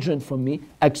children from me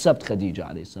except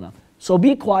Khadija alayhi salam. So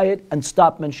be quiet and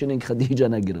stop mentioning Khadija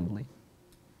negatively."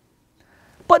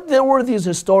 But there were these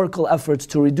historical efforts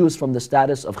to reduce from the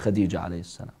status of Khadija alayhi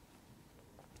salam.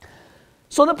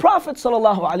 So the Prophet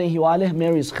sallallahu alayhi wa alayhi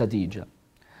marries Khadija.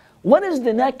 What is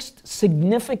the next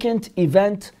significant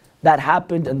event that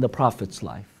happened in the Prophet's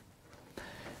life?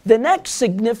 The next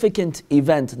significant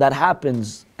event that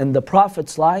happens in the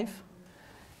Prophet's life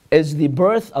is the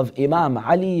birth of Imam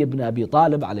Ali ibn Abi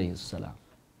Talib alayhi salam.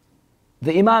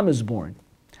 The Imam is born.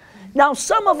 Now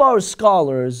some of our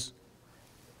scholars,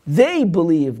 they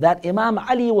believe that Imam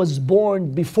Ali was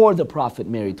born before the Prophet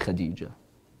married Khadija.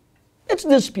 It's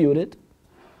disputed.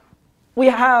 We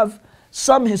have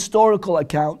some historical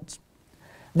accounts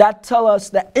that tell us,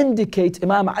 that indicate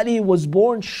Imam Ali was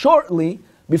born shortly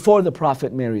before the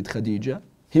Prophet married Khadija.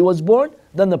 He was born,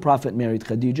 then the Prophet married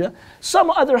Khadija.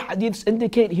 Some other hadiths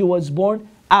indicate he was born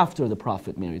after the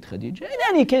Prophet married Khadija. In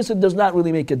any case, it does not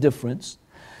really make a difference.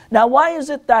 Now, why is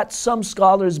it that some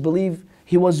scholars believe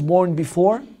he was born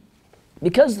before?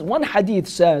 Because one hadith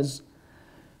says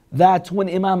that when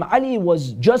Imam Ali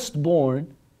was just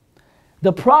born,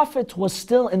 the Prophet was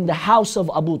still in the house of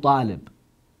Abu Talib.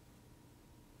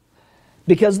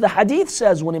 Because the hadith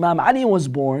says when Imam Ali was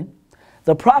born,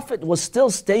 the Prophet was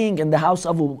still staying in the house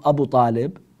of Abu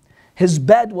Talib. His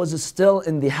bed was still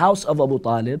in the house of Abu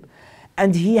Talib.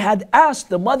 And he had asked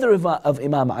the mother of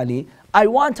Imam Ali, "I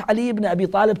want Ali ibn Abi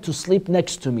Talib to sleep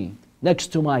next to me, next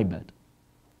to my bed."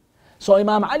 So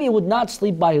Imam Ali would not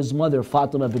sleep by his mother,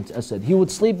 Fatima bint Asad. He would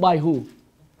sleep by who?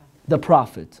 The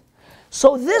Prophet.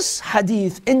 So this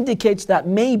hadith indicates that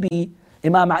maybe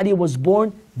Imam Ali was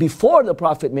born before the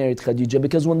Prophet married Khadija,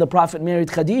 because when the Prophet married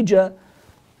Khadija,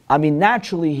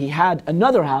 naturally he had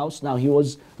another house, now he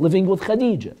was living with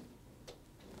Khadija.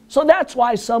 So that's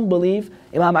why some believe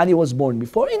Imam Ali was born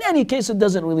before. In any case, it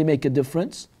doesn't really make a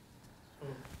difference. So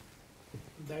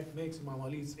that makes Imam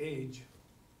Ali's age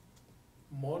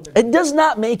more than... It does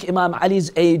not make Imam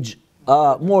Ali's age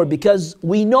more, because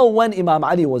we know when Imam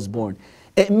Ali was born.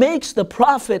 It makes the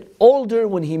Prophet older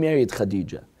when he married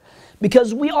Khadija.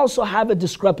 Because we also have a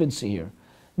discrepancy here.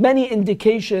 Many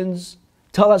indications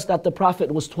tell us that the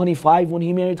Prophet was 25 when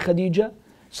he married Khadija.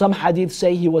 Some hadith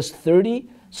say he was 30,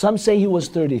 some say he was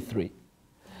 33.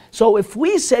 So if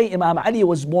we say Imam Ali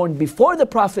was born before the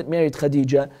Prophet married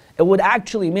Khadija, it would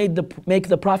actually make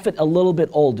the Prophet a little bit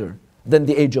older than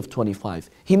the age of 25.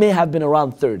 He may have been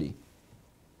around 30,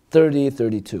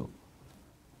 32.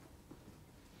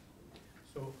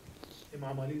 So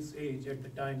Imam Ali's age at the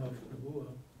time of Nubuwwah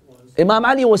was Imam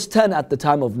Ali was 10 at the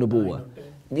time of Nubuwwah. 9 or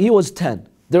 10, He was 10.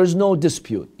 There's no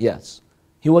dispute, yes.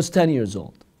 He was 10 years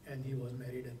old. and he was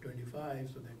married at 25,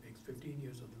 so that makes 15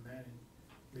 years of the marriage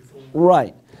before.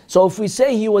 Right. So if we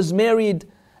say he was married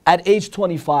at age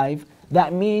 25,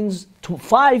 that means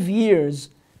 5 years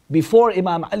before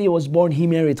Imam Ali was born, he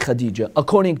married Khadija,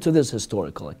 according to this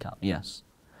historical account, yes.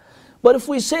 But if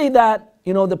we say that,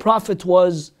 the Prophet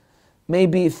was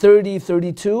maybe 30,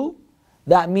 32,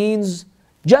 that means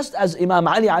just as Imam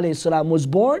Ali alayhi salam was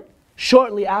born,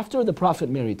 shortly after the Prophet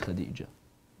married Khadija.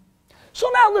 So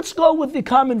now let's go with the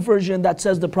common version that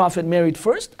says the Prophet married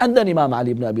first and then Imam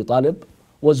Ali ibn Abi Talib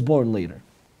was born later.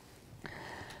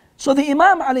 So the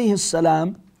Imam alayhi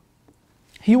salam,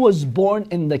 he was born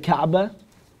in the Kaaba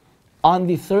on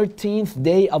the 13th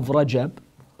day of Rajab.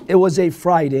 It was a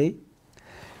Friday,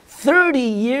 30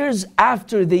 years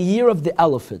after the year of the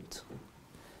elephant.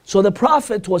 So the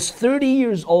Prophet was 30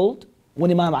 years old when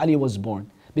Imam Ali was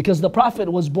born. Because the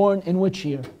Prophet was born in which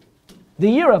year? The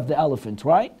year of the elephant,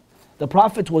 right? The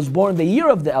Prophet was born the year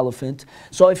of the elephant.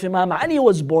 So if Imam Ali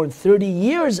was born 30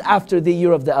 years after the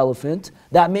year of the elephant,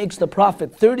 that makes the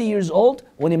Prophet 30 years old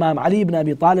when Imam Ali ibn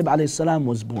Abi Talib alayhi salam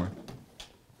was born.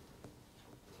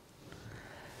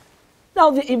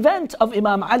 Now the event of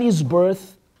Imam Ali's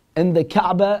birth in the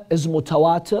Kaaba is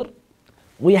mutawatir.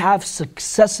 We have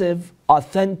successive,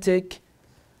 authentic,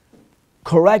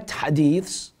 correct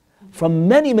hadiths from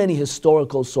many, many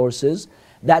historical sources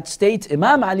that state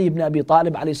Imam Ali ibn Abi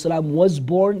Talib alayhi salam was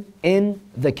born in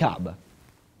the Kaaba.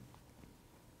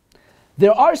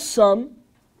 There are some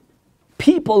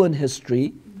people in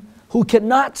history who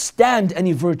cannot stand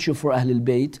any virtue for Ahlul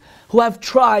Bayt, who have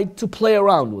tried to play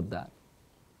around with that.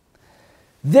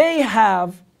 They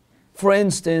have, for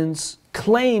instance,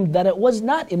 claimed that it was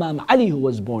not Imam Ali who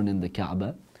was born in the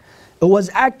Kaaba. It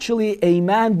was actually a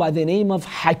man by the name of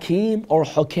Hakim or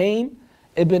Hukaym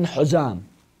ibn Huzam.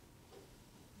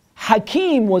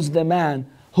 Hakim was the man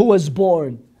who was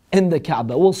born in the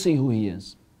Kaaba. We'll see who he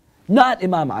is. Not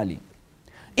Imam Ali.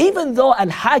 Even though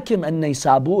Al-Hakim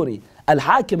al-Naysaburi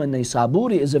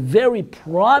is a very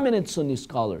prominent Sunni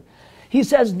scholar. He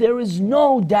says there is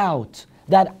no doubt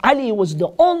that Ali was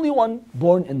the only one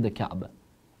born in the Kaaba.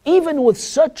 Even with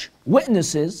such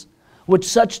witnesses, with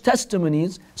such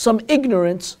testimonies, some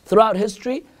ignorants throughout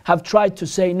history have tried to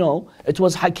say no, it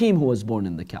was Hakim who was born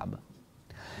in the Kaaba.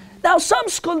 Now some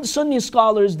Sunni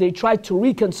scholars, they try to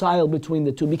reconcile between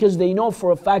the two because they know for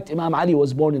a fact Imam Ali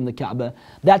was born in the Kaaba.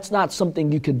 That's not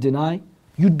something you could deny.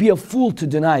 You'd be a fool to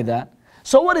deny that.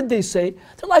 So what did they say?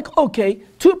 They're like, okay,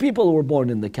 two people were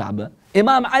born in the Kaaba,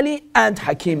 Imam Ali and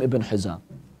Hakim ibn Hizam.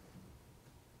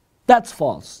 That's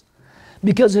false.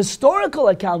 Because historical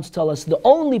accounts tell us the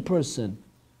only person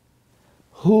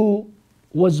who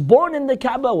was born in the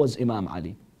Kaaba was Imam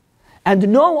Ali. And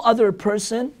no other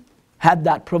person had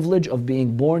that privilege of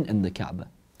being born in the Kaaba,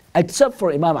 except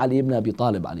for Imam Ali ibn Abi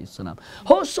Talib alayhi salam.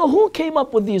 So who came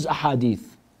up with these ahadith?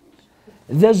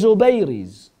 The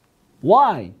Zubayris.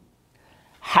 Why?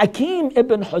 Hakim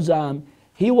ibn Huzam,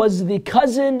 he was the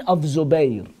cousin of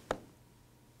Zubayr.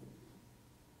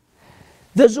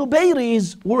 The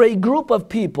Zubayris were a group of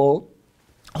people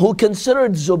who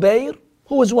considered Zubayr,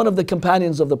 who was one of the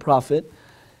companions of the Prophet,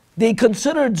 they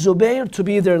considered Zubayr to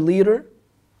be their leader.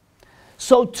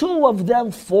 So two of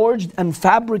them forged and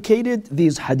fabricated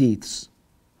these hadiths.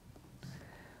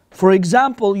 For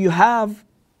example, you have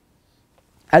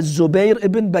Az-Zubayr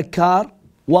ibn Bakkar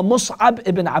wa Mus'ab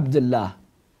ibn Abdullah,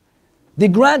 the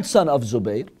grandson of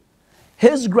Zubayr.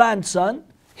 His grandson,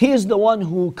 he is the one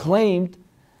who claimed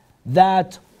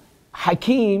that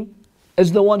Hakim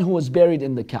is the one who was buried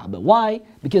in the Kaaba. Why?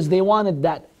 Because they wanted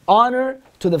that honor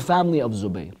to the family of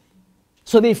Zubayr.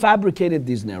 So they fabricated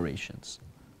these narrations.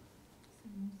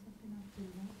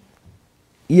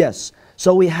 Yes.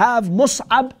 So we have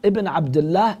Mus'ab ibn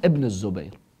Abdullah ibn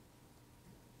Zubayr.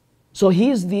 So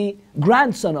he's the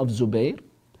grandson of Zubayr.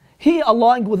 He,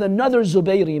 along with another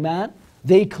Zubayri man,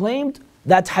 they claimed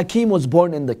that Hakim was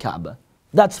born in the Kaaba.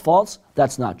 That's false.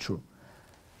 That's not true.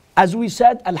 As we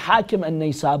said, Al-Hakim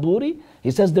al-Naysaburi,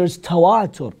 he says there's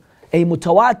tawatur. A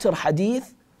mutawatir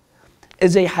hadith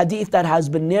is a hadith that has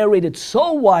been narrated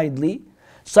so widely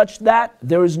such that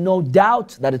there is no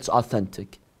doubt that it's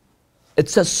authentic.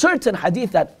 It's a certain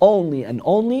hadith that only and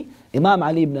only Imam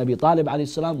Ali ibn Abi Talib alayhi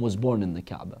salam was born in the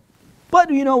Kaaba. But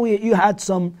you know, you had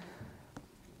some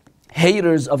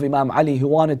haters of Imam Ali who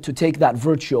wanted to take that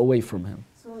virtue away from him.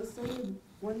 So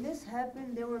when this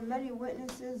happened, there were many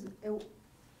witnesses.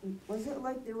 Was it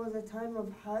like there was a time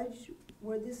of Hajj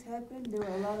where this happened? There were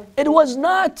a lot of... It was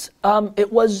not,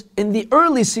 it was in the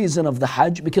early season of the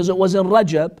Hajj, because it was in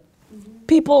Rajab.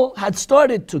 People had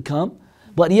started to come,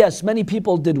 but yes, many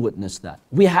people did witness that.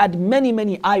 We had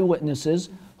many eyewitnesses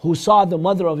who saw the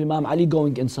mother of Imam Ali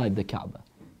going inside the Kaaba.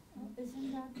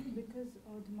 Isn't that because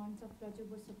the month of Rajab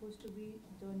was supposed to be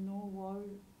the no war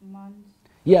month?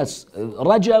 Yes,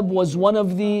 Rajab was one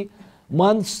of the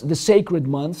months, the sacred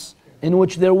months, in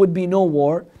which there would be no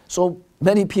war. So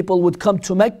many people would come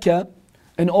to Mecca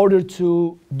in order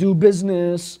to do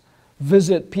business,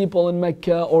 visit people in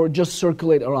Mecca, or just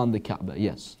circulate around the Kaaba,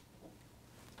 yes.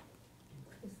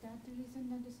 Is that the reason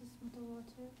that this is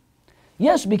mutawatir?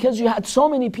 Yes, because you had so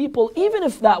many people, even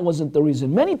if that wasn't the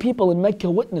reason, many people in Mecca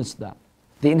witnessed that.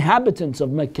 The inhabitants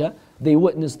of Mecca, they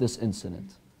witnessed this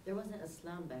incident. There wasn't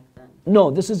Islam back then. No,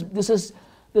 this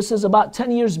is about 10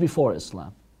 years before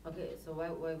Islam. Okay, so why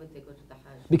would they go to the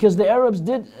Hajj? Because the Arabs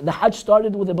did, the Hajj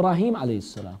started with Ibrahim alayhi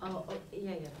salam. Oh,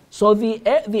 yeah. So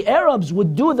the Arabs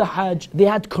would do the Hajj. They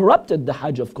had corrupted the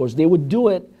Hajj, of course. They would do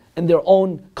it in their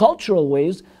own cultural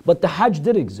ways, but the Hajj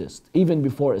did exist even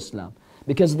before Islam.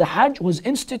 Because the Hajj was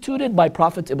instituted by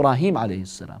Prophet Ibrahim alayhi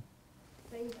salam.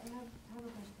 I have a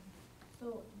question.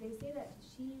 So they say that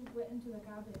she went into the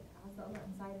Kaaba, has Allah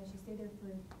inside, and she stayed there for 3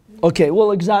 years. Okay,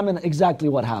 we'll examine exactly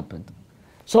what happened.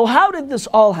 So how did this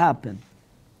all happen?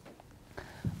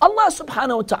 Allah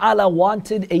subhanahu wa ta'ala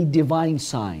wanted a divine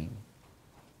sign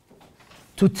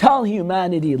to tell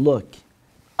humanity, look,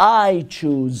 I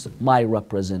choose my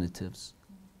representatives.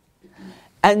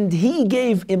 And He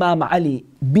gave Imam Ali,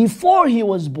 before he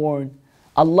was born,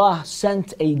 Allah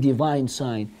sent a divine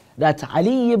sign that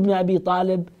Ali ibn Abi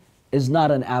Talib is not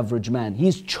an average man.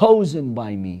 He's chosen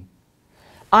by me.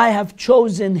 I have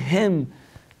chosen him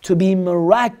to be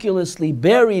miraculously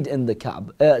buried in the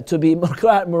Kaaba, to be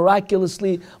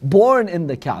miraculously born in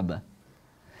the Kaaba.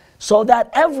 So that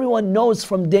everyone knows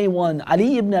from day one,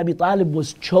 Ali ibn Abi Talib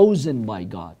was chosen by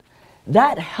God.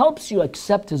 That helps you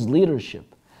accept his leadership.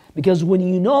 Because when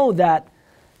you know that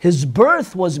his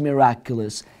birth was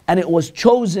miraculous and it was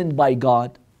chosen by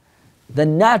God,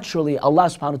 then naturally Allah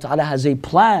subhanahu wa ta'ala has a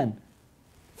plan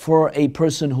for a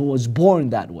person who was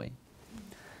born that way.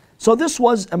 So this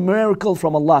was a miracle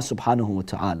from Allah subhanahu wa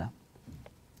ta'ala.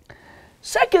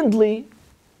 Secondly,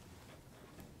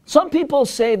 some people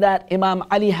say that Imam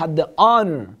Ali had the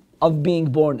honor of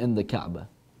being born in the Kaaba.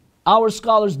 Our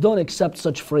scholars don't accept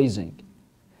such phrasing.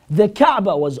 The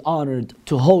Kaaba was honored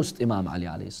to host Imam Ali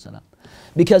alayhi salam.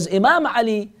 Because Imam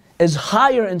Ali is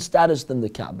higher in status than the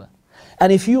Kaaba.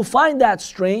 And if you find that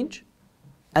strange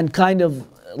and kind of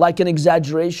like an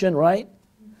exaggeration, right?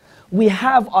 We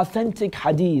have authentic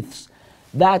hadiths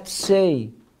that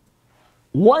say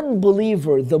one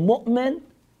believer, the mu'min,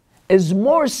 is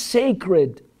more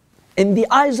sacred in the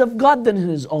eyes of God than in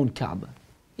his own Kaaba.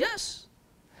 Yes.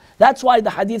 That's why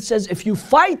the hadith says if you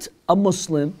fight a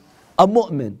Muslim, a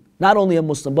mu'min, not only a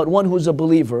Muslim, but one who's a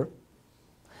believer,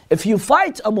 if you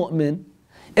fight a mu'min,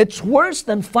 it's worse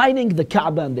than fighting the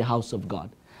Kaaba and the house of God.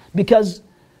 Because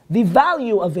the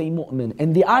value of a mu'min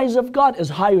in the eyes of God is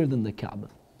higher than the Kaaba.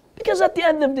 Because at the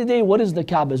end of the day, what is the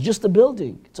Kaaba? It's just a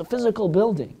building. It's a physical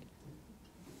building.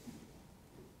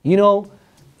 You know,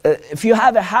 if you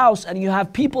have a house and you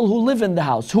have people who live in the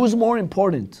house, who's more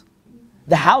important?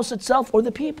 The house itself or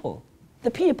the people?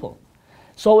 The people.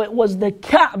 So it was the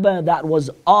Kaaba that was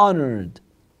honored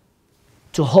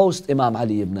to host Imam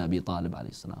Ali ibn Abi Talib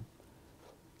alayhi salam.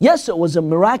 Yes, it was a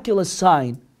miraculous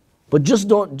sign, but just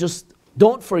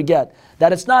don't forget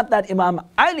that it's not that Imam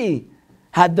Ali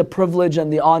had the privilege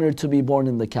and the honor to be born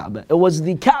in the Kaaba. It was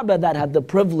the Kaaba that had the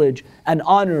privilege and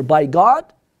honor by God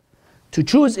to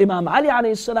choose Imam Ali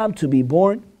alayhi salam to be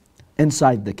born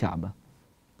inside the Kaaba.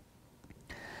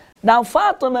 Now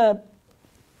Fatima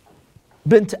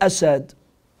bint Asad,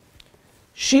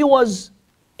 she was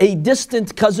a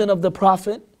distant cousin of the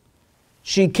Prophet.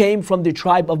 She came from the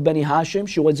tribe of Bani Hashim.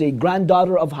 She was a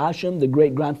granddaughter of Hashim, the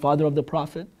great-grandfather of the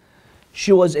Prophet.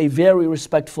 She was a very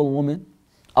respectful woman.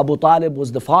 Abu Talib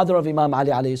was the father of Imam Ali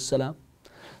alayhi salam.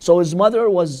 So his mother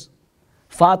was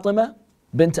Fatima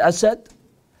bint Asad.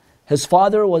 His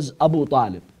father was Abu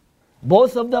Talib.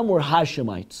 Both of them were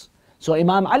Hashemites. So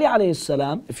Imam Ali alayhi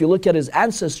salam, if you look at his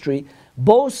ancestry,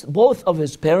 both of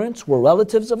his parents were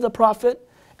relatives of the Prophet,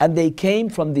 and they came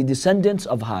from the descendants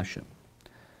of Hashim.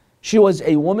 She was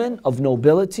a woman of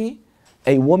nobility,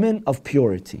 a woman of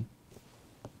purity.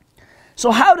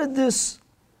 So how did this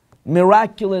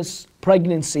miraculous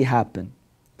pregnancy happen?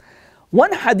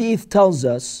 One hadith tells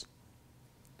us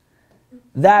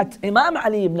that Imam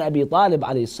Ali ibn Abi Talib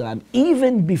alayhi salam,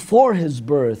 even before his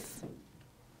birth,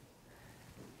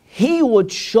 he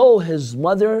would show his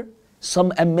mother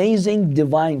some amazing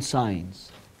divine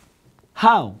signs.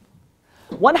 How?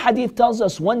 One hadith tells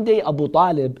us one day Abu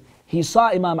Talib, he saw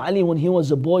Imam Ali when he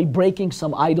was a boy breaking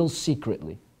some idols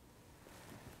secretly.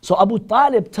 So Abu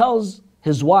Talib tells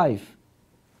his wife,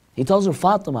 he tells her,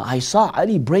 Fatima, I saw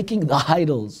Ali breaking the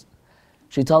idols.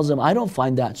 She tells him, I don't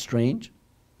find that strange.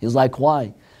 He's like,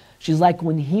 why? She's like,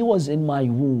 when he was in my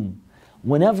womb,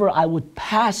 whenever I would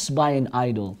pass by an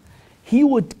idol, he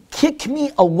would kick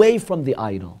me away from the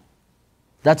idol.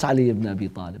 That's Ali ibn Abi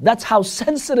Talib. That's how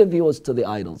sensitive he was to the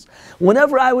idols.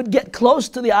 Whenever I would get close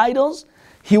to the idols,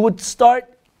 he would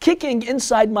start kicking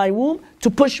inside my womb to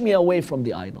push me away from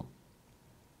the idol.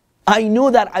 I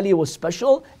knew that Ali was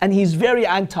special and he's very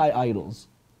anti-idols.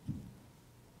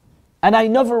 And I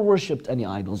never worshipped any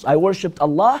idols. I worshipped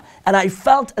Allah, and I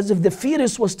felt as if the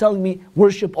fetus was telling me,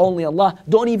 worship only Allah,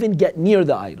 don't even get near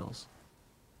the idols.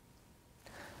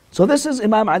 So this is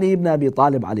Imam Ali ibn Abi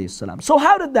Talib alayhi salam. So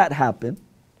how did that happen?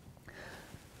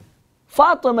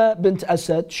 Fatima bint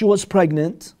Asad, she was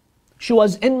pregnant. She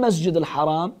was in Masjid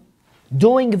al-Haram,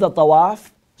 doing the tawaf,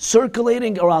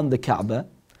 circulating around the Kaaba,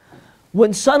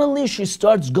 when suddenly she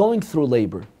starts going through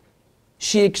labor.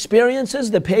 She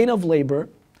experiences the pain of labor.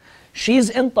 She's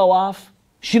in tawaf,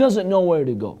 she doesn't know where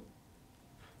to go.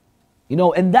 You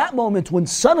know, in that moment when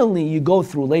suddenly you go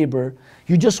through labor,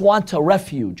 you just want a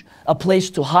refuge, a place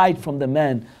to hide from the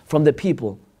men, from the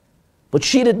people. But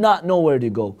she did not know where to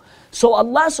go. So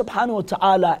Allah subhanahu wa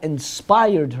ta'ala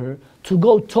inspired her to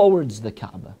go towards the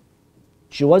Kaaba.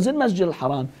 She was in Masjid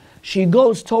al-Haram, she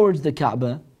goes towards the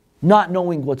Kaaba, not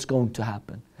knowing what's going to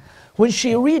happen. When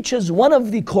she reaches one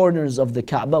of the corners of the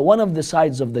Kaaba, one of the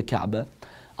sides of the Kaaba,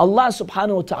 Allah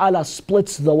subhanahu wa ta'ala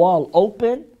splits the wall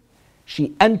open.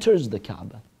 She enters the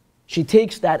Kaaba. She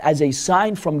takes that as a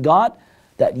sign from God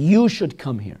that you should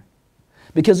come here.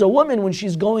 Because a woman, when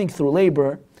she's going through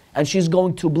labor and she's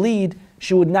going to bleed,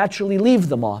 she would naturally leave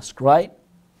the mosque, right?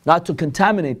 Not to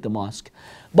contaminate the mosque.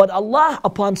 But Allah,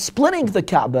 upon splitting the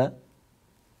Kaaba,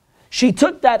 she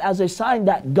took that as a sign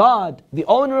that God, the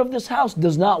owner of this house,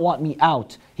 does not want me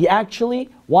out. He actually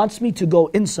wants me to go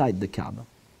inside the Kaaba.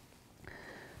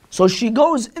 So she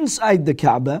goes inside the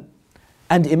Kaaba,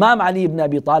 and Imam Ali ibn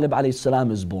Abi Talib alayhi salam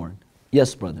is born.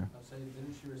 Yes, brother.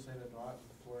 Didn't she recite a dua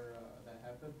before that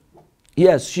happened?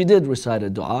 Yes, she did recite a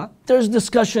dua. There's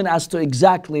discussion as to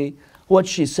exactly what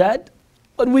she said,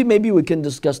 but maybe we can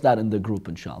discuss that in the group,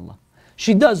 inshallah.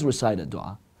 She does recite a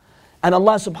dua. And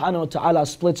Allah subhanahu wa ta'ala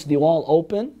splits the wall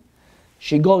open.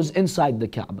 She goes inside the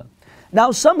Kaaba.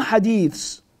 Now some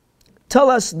hadiths tell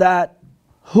us that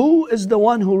who is the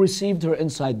one who received her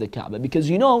inside the Kaaba? Because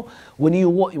you know,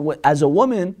 as a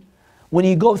woman, when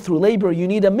you go through labor, you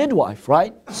need a midwife,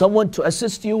 right? Someone to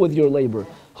assist you with your labor.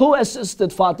 Who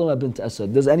assisted Fatima bint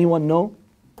Asad? Does anyone know?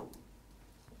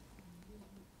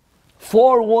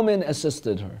 4 women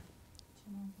assisted her.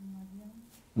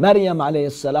 Maryam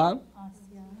alayhi salam,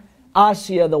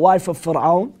 Asiya, the wife of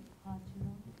Fir'aun,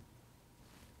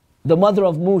 the mother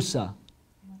of Musa,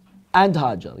 and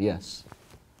Hajar, yes.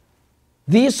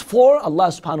 These 4, Allah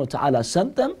subhanahu wa ta'ala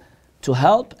sent them to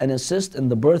help and assist in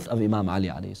the birth of Imam Ali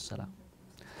alayhi salam.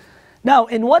 Now,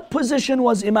 in what position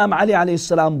was Imam Ali alayhi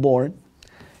salam born?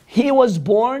 He was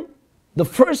born, the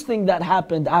first thing that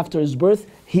happened after his birth,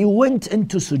 he went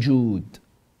into sujood.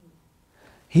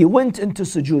 He went into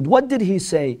sujood. What did he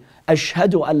say?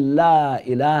 Ashhadu an la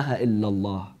ilaha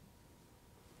illallah.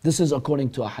 This is according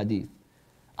to a hadith.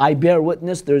 I bear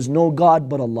witness there is no God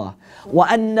but Allah. Wa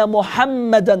anna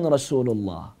Muhammadan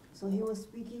Rasulullah. So he was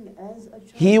speaking as a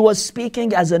child? He was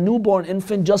speaking as a newborn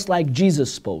infant, just like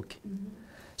Jesus spoke.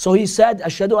 So he said,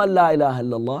 Ashhadu an la ilaha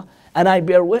illallah, and I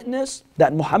bear witness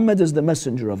that Muhammad is the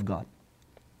messenger of God.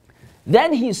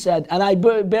 Then he said, and I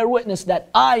bear witness that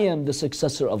I am the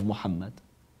successor of Muhammad.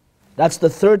 That's the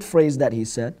third phrase that he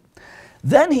said.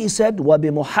 Then he said,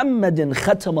 وَبِمُحَمَّدٍ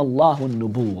خَتَمَ اللَّهُ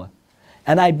النُّبُوَّةِ.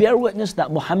 And I bear witness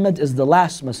that Muhammad is the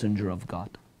last messenger of God.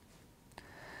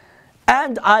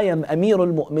 And I am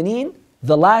Amirul Mu'mineen,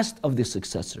 the last of the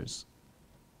successors.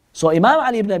 So Imam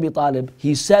Ali ibn Abi Talib,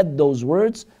 he said those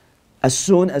words as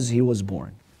soon as he was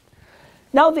born.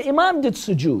 Now the Imam did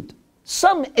sujood.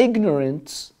 Some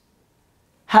ignorants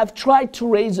have tried to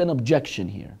raise an objection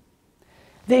here.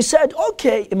 They said,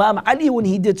 okay, Imam Ali, when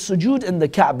he did sujood in the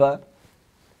Kaaba,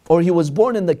 or he was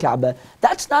born in the Kaaba,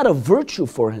 that's not a virtue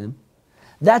for him.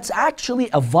 That's actually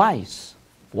a vice.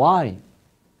 Why?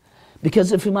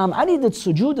 Because if Imam Ali did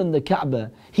sujood in the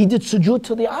Kaaba, he did sujood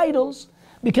to the idols,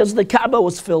 because the Kaaba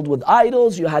was filled with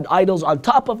idols, you had idols on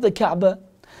top of the Kaaba.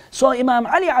 So Imam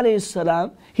Ali alayhi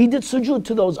salam, he did sujood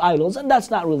to those idols, and that's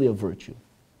not really a virtue.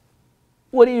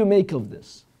 What do you make of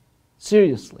this?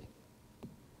 Seriously.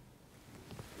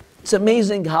 It's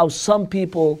amazing how some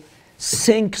people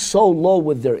sink so low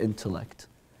with their intellect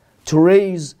to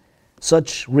raise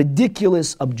such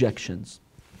ridiculous objections.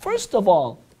 First of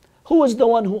all, who was the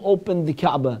one who opened the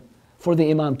Kaaba for the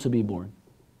Imam to be born?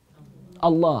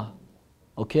 Allah.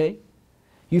 Okay?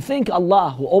 You think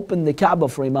Allah, who opened the Kaaba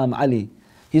for Imam Ali,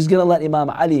 He's going to let Imam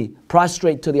Ali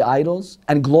prostrate to the idols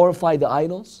and glorify the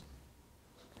idols?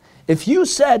 If you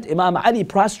said Imam Ali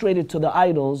prostrated to the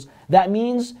idols, that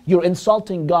means you're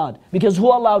insulting God. Because who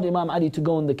allowed Imam Ali to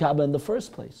go in the Kaaba in the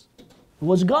first place? It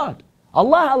was God.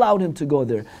 Allah allowed him to go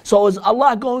there. So is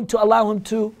Allah going to allow him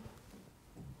to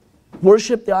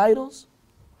worship the idols?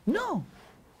 No.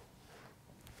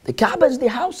 The Kaaba is the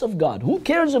house of God. Who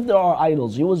cares if there are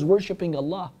idols? He was worshipping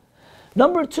Allah.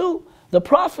 Number two, the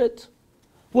Prophet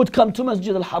would come to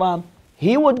Masjid al-Haram.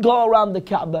 He would go around the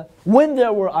Kaaba when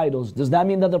there were idols. Does that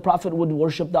mean that the Prophet would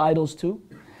worship the idols too?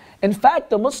 In fact,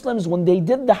 the Muslims, when they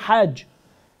did the Hajj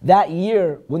that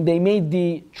year, when they made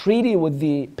the treaty with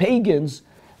the pagans,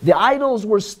 the idols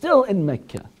were still in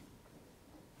Mecca.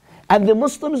 And the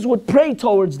Muslims would pray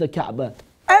towards the Kaaba,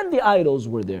 and the idols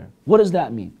were there. What does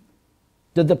that mean?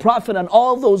 Did the Prophet and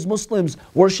all those Muslims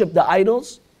worship the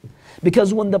idols?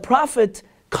 Because when the Prophet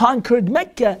conquered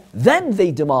Mecca, then they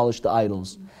demolished the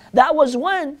idols. That was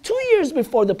when? 2 years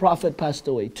before the Prophet passed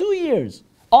away. 2 years.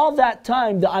 All that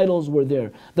time, the idols were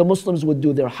there. The Muslims would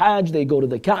do their Hajj, they go to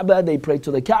the Kaaba, they pray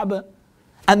to the Kaaba,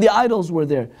 and the idols were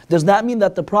there. Does that mean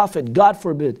that the Prophet, God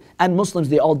forbid, and Muslims,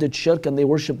 they all did shirk and they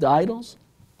worshiped the idols?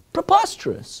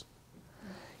 Preposterous.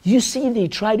 You see, they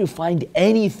try to find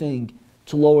anything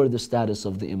to lower the status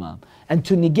of the Imam and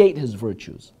to negate his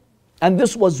virtues. And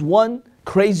this was one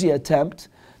crazy attempt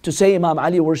to say Imam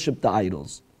Ali worshipped the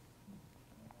idols.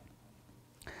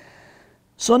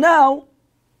 So now,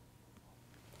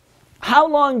 how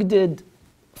long did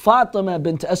Fatima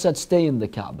bint Asad stay in the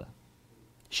Kaaba?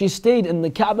 She stayed in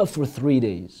the Kaaba for 3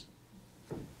 days.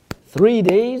 3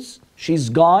 days, she's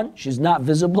gone, she's not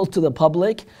visible to the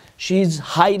public, she's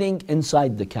hiding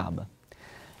inside the Kaaba.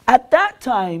 At that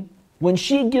time, when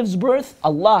she gives birth,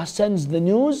 Allah sends the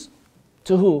news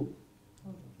to who?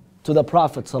 To the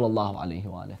Prophet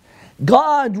ﷺ.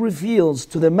 God reveals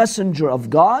to the messenger of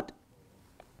God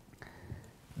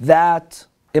that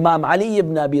Imam Ali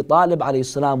ibn Abi Talib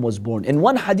ﷺ was born. In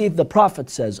one hadith, the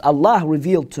Prophet says, Allah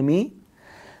revealed to me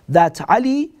that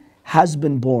Ali has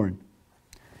been born.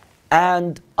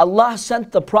 And Allah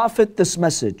sent the Prophet this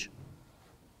message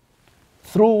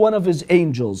through one of his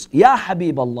angels. Ya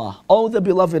Habib Allah, O the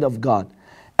beloved of God,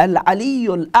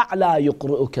 Al-Aliyyul A'la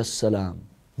yuqru'uka as-salam.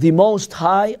 The Most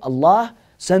High, Allah,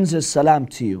 sends His salam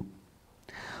to you.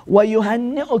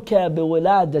 وَيُهَنِّئُكَ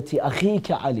بِوِلَادَةِ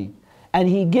أَخِيكَ عَلِي. And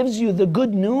He gives you the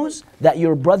good news that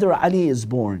your brother Ali is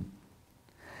born.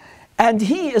 And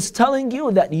He is telling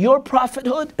you that your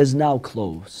prophethood is now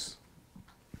close.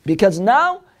 Because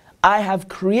now I have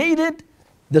created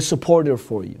the supporter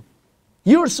for you.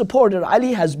 Your supporter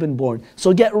Ali has been born.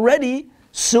 So get ready,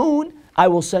 soon I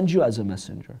will send you as a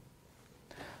messenger.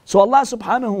 So Allah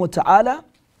subhanahu wa ta'ala,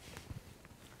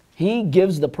 He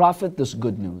gives the Prophet this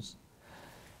good news.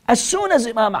 As soon as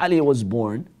Imam Ali was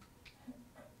born,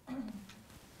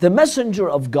 the messenger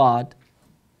of God,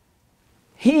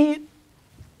 he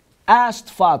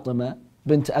asked Fatima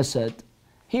bint Asad,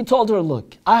 he told her,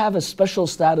 look, I have a special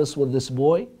status with this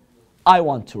boy. I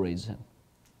want to raise him.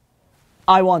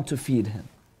 I want to feed him.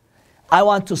 I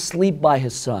want to sleep by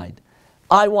his side.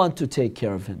 I want to take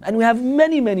care of him. And we have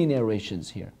many, many narrations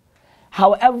here.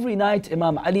 How every night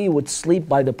Imam Ali would sleep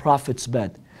by the Prophet's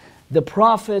bed. The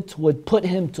Prophet would put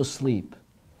him to sleep.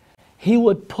 He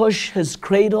would push his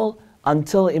cradle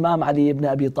until Imam Ali ibn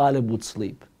Abi Talib would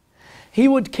sleep. He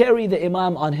would carry the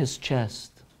Imam on his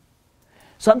chest.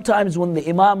 Sometimes when the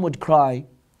Imam would cry,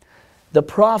 the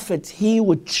Prophet, he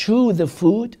would chew the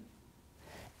food,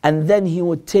 and then he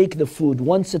would take the food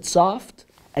once it's soft,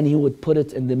 and he would put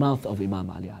it in the mouth of Imam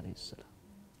Ali alayhi salam.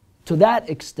 To that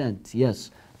extent,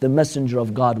 yes, the Messenger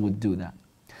of God would do that.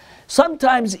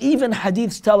 Sometimes even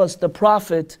hadiths tell us the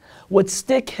Prophet would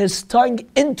stick his tongue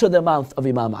into the mouth of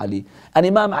Imam Ali, and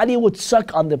Imam Ali would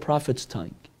suck on the Prophet's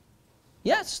tongue.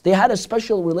 Yes, they had a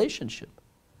special relationship.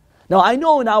 Now I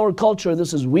know in our culture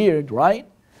this is weird, right?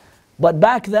 But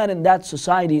back then in that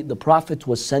society, the Prophet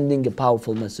was sending a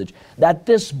powerful message that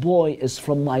this boy is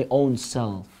from my own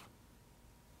self.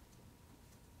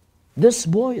 This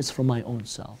boy is from my own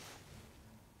self.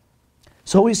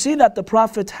 So we see that the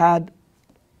Prophet had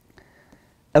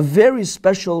a very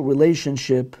special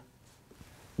relationship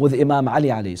with Imam Ali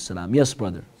alayhi salam. Yes,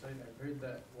 brother. I've heard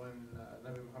that when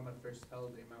Nabi Muhammad first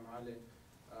held Imam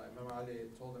Ali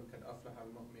told him, "Kad aflaha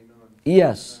al-mu'minun."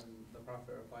 Yes. And the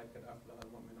Prophet replied, "Kad aflaha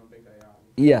al-mu'minun bika ya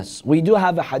Ali." Yes, we do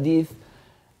have a hadith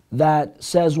that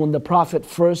says when the Prophet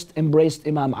first embraced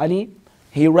Imam Ali,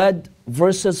 he read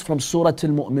verses from Surah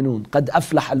Al-Mu'minun. قَدْ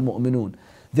أَفْلَحَ الْمُؤْمِنُونَ.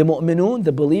 The mu'minun,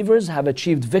 the believers, have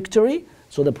achieved victory.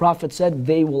 So the Prophet said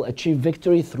they will achieve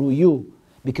victory through you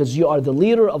because you are the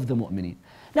leader of the mu'mineen.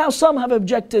 Now some have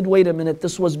objected, wait a minute,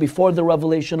 this was before the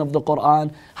revelation of the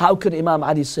Quran. How could Imam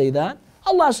Ali say that?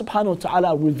 Allah subhanahu wa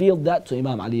ta'ala revealed that to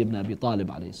Imam Ali ibn Abi Talib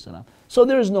alayhi salam. So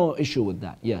there is no issue with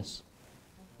that, yes.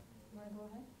 Want to go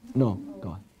ahead? No, go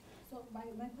on. So my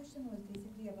question was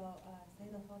basically about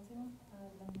Sayyidah Fatima,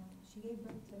 when she gave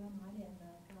birth to Imam Ali and the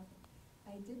Kaaba.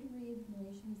 I did read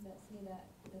narrations that say that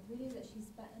the 3 days that she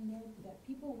spent in there, that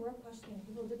people were questioning,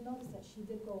 people did notice that she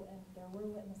did go and there were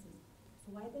witnesses.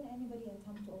 So why didn't anybody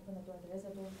attempt to open the door? There is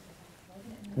a door for the Kaaba. Why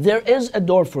didn't anybody? There is a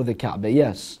door for the Kaaba,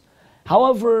 yes.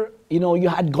 However, you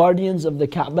had guardians of the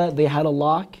Kaaba, they had a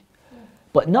lock.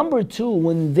 But number two,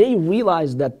 when they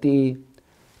realized that the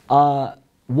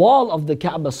wall of the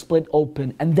Kaaba split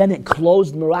open and then it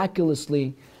closed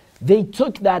miraculously, they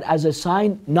took that as a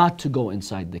sign not to go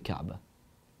inside the Kaaba.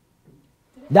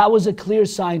 That was a clear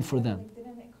sign for them. Like,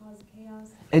 didn't it cause chaos?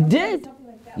 It did. Something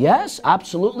like that. Yes,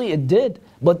 absolutely it did.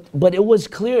 But it was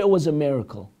clear it was a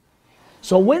miracle.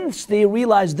 So once they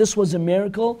realized this was a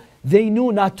miracle, they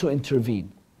knew not to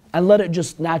intervene and let it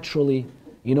just naturally,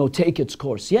 take its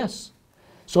course. Yes.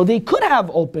 So they could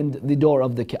have opened the door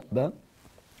of the Kaaba.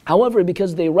 However,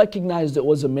 because they recognized it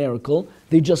was a miracle,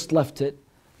 they just left it,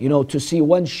 to see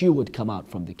when she would come out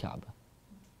from the Kaaba.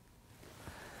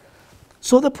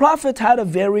 So the Prophet had a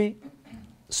very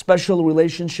special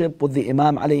relationship with the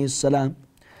Imam alayhi salam.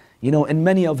 In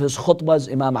many of his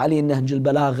khutbahs, Imam Ali in Nahj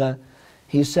al-Balagha,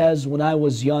 he says, when I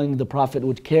was young, the Prophet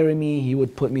would carry me, he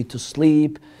would put me to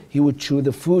sleep, he would chew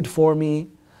the food for me,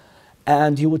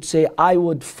 and he would say, I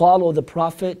would follow the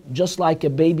Prophet just like a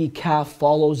baby calf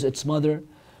follows its mother.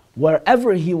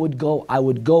 Wherever he would go, I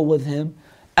would go with him.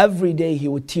 Every day he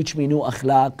would teach me new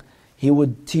akhlaq, he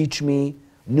would teach me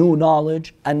new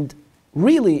knowledge. And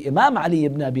really, Imam Ali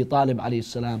ibn Abi Talib alayhi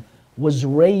salam was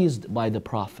raised by the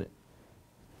Prophet.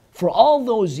 For all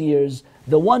those years,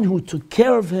 the one who took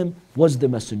care of him was the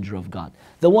Messenger of God.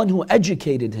 The one who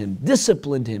educated him,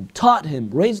 disciplined him, taught him,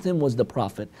 raised him was the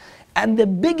Prophet. And the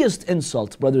biggest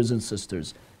insult, brothers and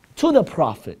sisters, to the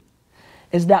Prophet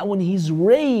is that when he's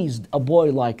raised a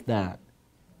boy like that,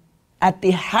 at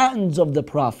the hands of the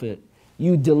Prophet,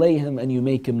 you delay him and you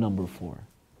make him number 4.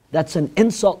 That's an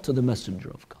insult to the Messenger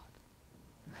of God.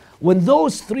 When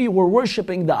those 3 were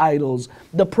worshipping the idols,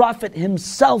 the Prophet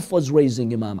himself was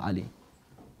raising Imam Ali.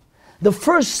 The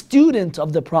first student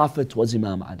of the Prophet was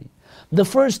Imam Ali. The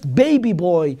first baby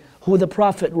boy who the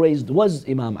Prophet raised was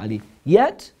Imam Ali.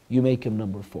 Yet, you make him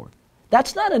number 4.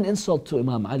 That's not an insult to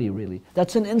Imam Ali, really.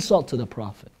 That's an insult to the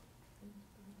Prophet.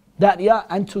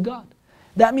 And to God.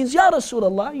 That means, Ya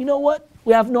Rasulullah, you know what?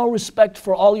 We have no respect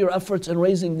for all your efforts in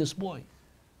raising this boy.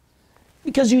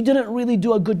 Because you didn't really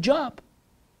do a good job.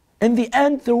 In the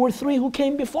end, there were 3 who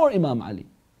came before Imam Ali.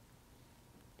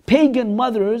 Pagan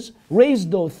mothers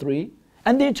raised those 3,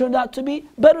 and they turned out to be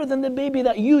better than the baby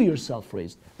that you yourself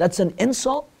raised. That's an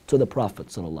insult to the Prophet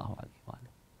sallallahu alaihi wasallam.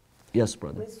 Yes,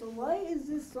 brother. Wait, so why is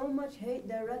this so much hate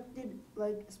directed,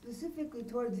 specifically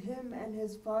towards him and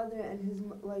his father and his,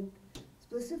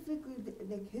 specifically,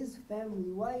 his family?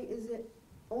 Why is it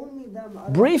only them?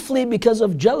 Briefly, because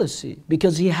of jealousy,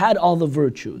 because he had all the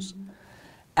virtues.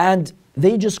 And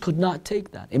they just could not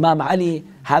take that. Imam Ali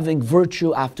having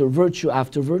virtue after virtue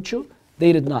after virtue,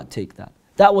 they did not take that.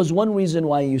 That was one reason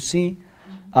why you see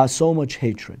so much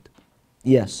hatred.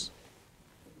 Yes.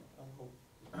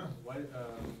 Why,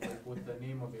 with the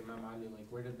name of Imam Ali,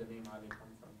 where did the name Ali come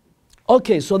from?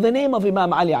 Okay, so the name of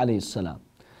Imam Ali alayhi salam.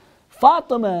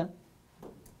 Fatima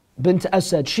bint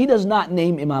Asad, she does not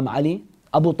name Imam Ali.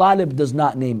 Abu Talib does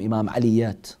not name Imam Ali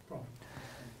yet.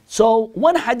 So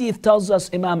one hadith tells us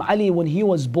Imam Ali, when he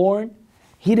was born,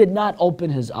 he did not open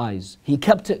his eyes. He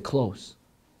kept it closed.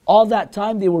 All that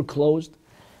time they were closed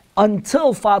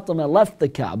until Fatima left the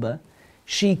Kaaba.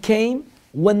 She came.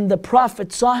 When the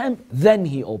Prophet saw him, then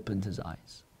he opened his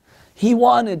eyes. He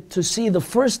wanted to see the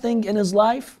first thing in his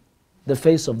life, the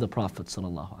face of the Prophet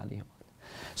sallallahu alaihi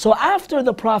wasallam. So after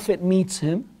the Prophet meets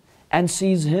him and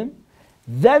sees him,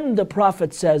 then the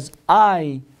Prophet says,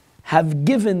 I have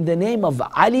given the name of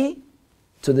Ali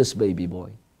to this baby boy.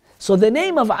 So the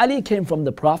name of Ali came from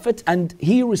the Prophet, and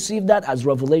he received that as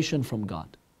revelation from God.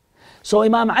 So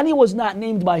Imam Ali was not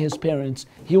named by his parents,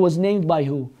 he was named by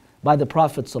who? By the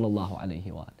Prophet sallallahu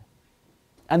alaihi wasallam.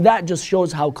 And that just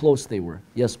shows how close they were.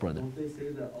 Yes, brother. Don't they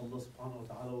say that Allah subhanahu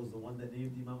wa ta'ala was the one that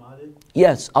named Imam Ali?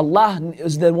 Yes, Allah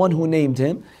is the one who named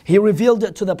him. He revealed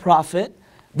it to the Prophet.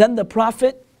 Then the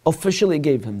Prophet officially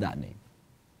gave him that name.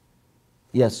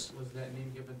 Yes. Was that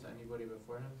name given to anybody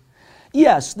before him?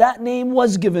 Yes, that name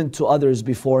was given to others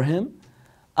before him.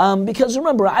 Because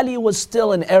remember, Ali was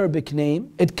still an Arabic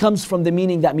name. It comes from the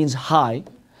meaning that means high.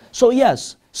 So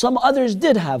yes, some others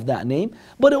did have that name,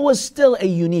 but it was still a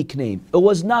unique name. It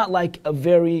was not like a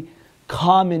very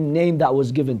common name that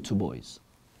was given to boys.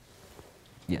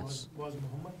 Yes. Was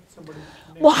Muhammad somebody?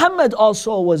 Muhammad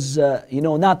also was,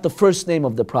 not the first name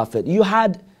of the Prophet. You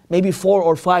had maybe 4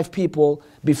 or 5 people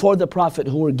before the Prophet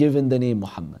who were given the name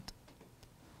Muhammad.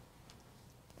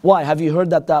 Why? Have you heard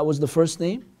that that was the first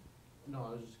name? No,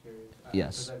 I was just curious.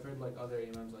 Yes. Because I've heard like other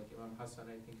imams, like Imam Hassan.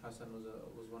 I think Hassan was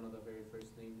one of the very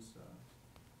first names.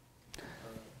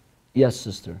 Yes,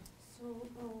 sister. So,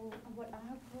 what I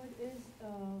have heard is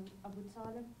Abu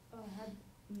Talib had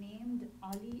named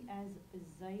Ali as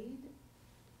Zayd,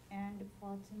 and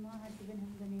Fatima had given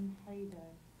him the name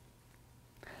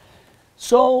Haydar.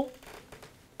 So,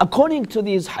 according to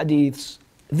these hadiths,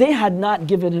 they had not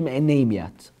given him a name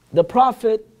yet. The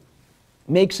Prophet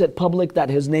makes it public that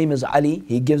his name is Ali.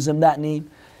 He gives him that name.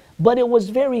 But it was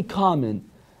very common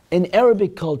in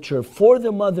Arabic culture for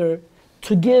the mother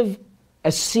to give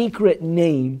a secret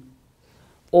name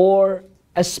or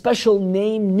a special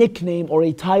name, nickname, or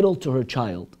a title to her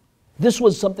child. This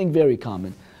was something very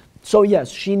common. So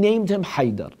yes, she named him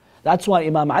Haydar. That's why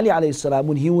Imam Ali alayhi salam,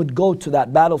 when he would go to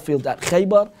that battlefield at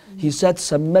Khaybar, he said,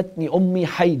 Sammatni ummi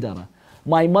Haydara.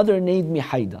 My mother named me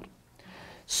Haydar.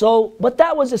 So, but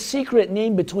that was a secret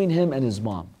name between him and his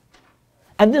mom.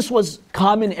 And this was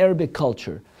common Arabic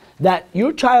culture, that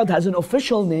your child has an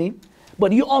official name,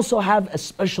 but you also have a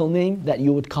special name that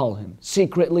you would call him,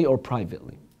 secretly or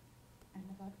privately. And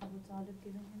about Abu Talib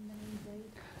giving him the name Zayd?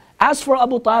 As for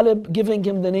Abu Talib giving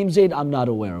him the name Zayd, I'm not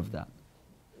aware of that.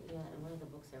 Yeah, in one of the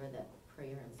books I read that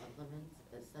prayer and supplements,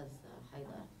 it says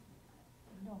Haydar.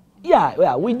 No.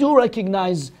 Yeah, we do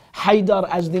recognize Haydar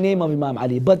as the name of Imam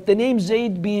Ali, but the name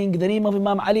Zayd being the name of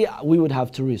Imam Ali, we would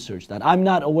have to research that. I'm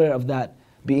not aware of that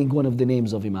being one of the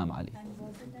names of Imam Ali. And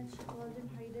was it that she called him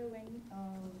Haydar when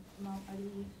Imam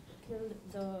Ali killed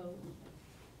the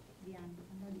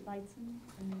bison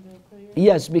in the career?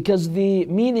 Yes, because the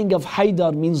meaning of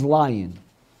Haydar means lion.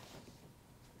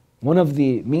 One of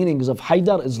the meanings of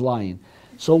Haydar is lion.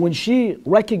 So when she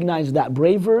recognized that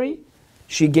bravery,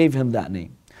 she gave him that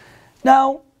name.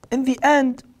 Now, in the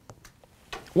end,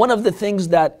 one of the things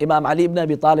that Imam Ali ibn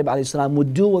Abi Talib alayhi salam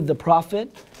would do with the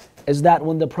Prophet is that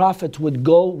when the Prophet would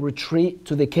go retreat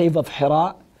to the cave of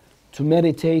Hira to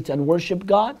meditate and worship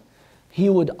God, he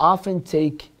would often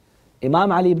take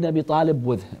Imam Ali ibn Abi Talib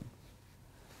with him.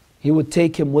 He would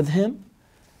take him with him.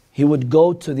 He would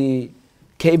go to the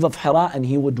cave of Hira and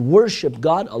he would worship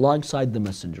God alongside the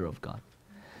Messenger of God.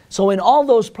 So in all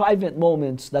those private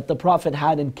moments that the Prophet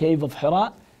had in cave of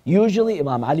Hira, usually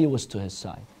Imam Ali was to his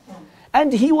side.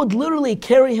 And he would literally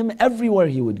carry him everywhere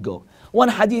he would go. One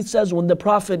hadith says when the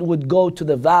Prophet would go to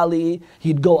the valley,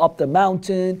 he'd go up the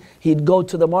mountain, he'd go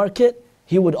to the market,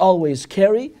 he would always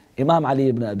carry Imam Ali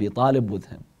ibn Abi Talib with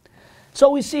him. So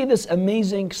we see this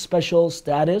amazing special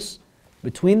status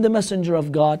between the Messenger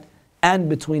of God and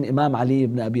between Imam Ali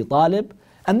ibn Abi Talib.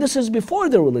 And this is before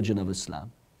the religion of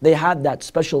Islam. They had that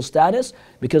special status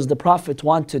because the Prophet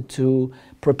wanted to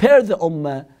prepare the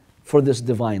Ummah for this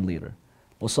divine leader.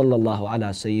 وصلى الله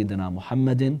على سيدنا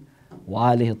محمد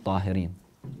وآله الطاهرين.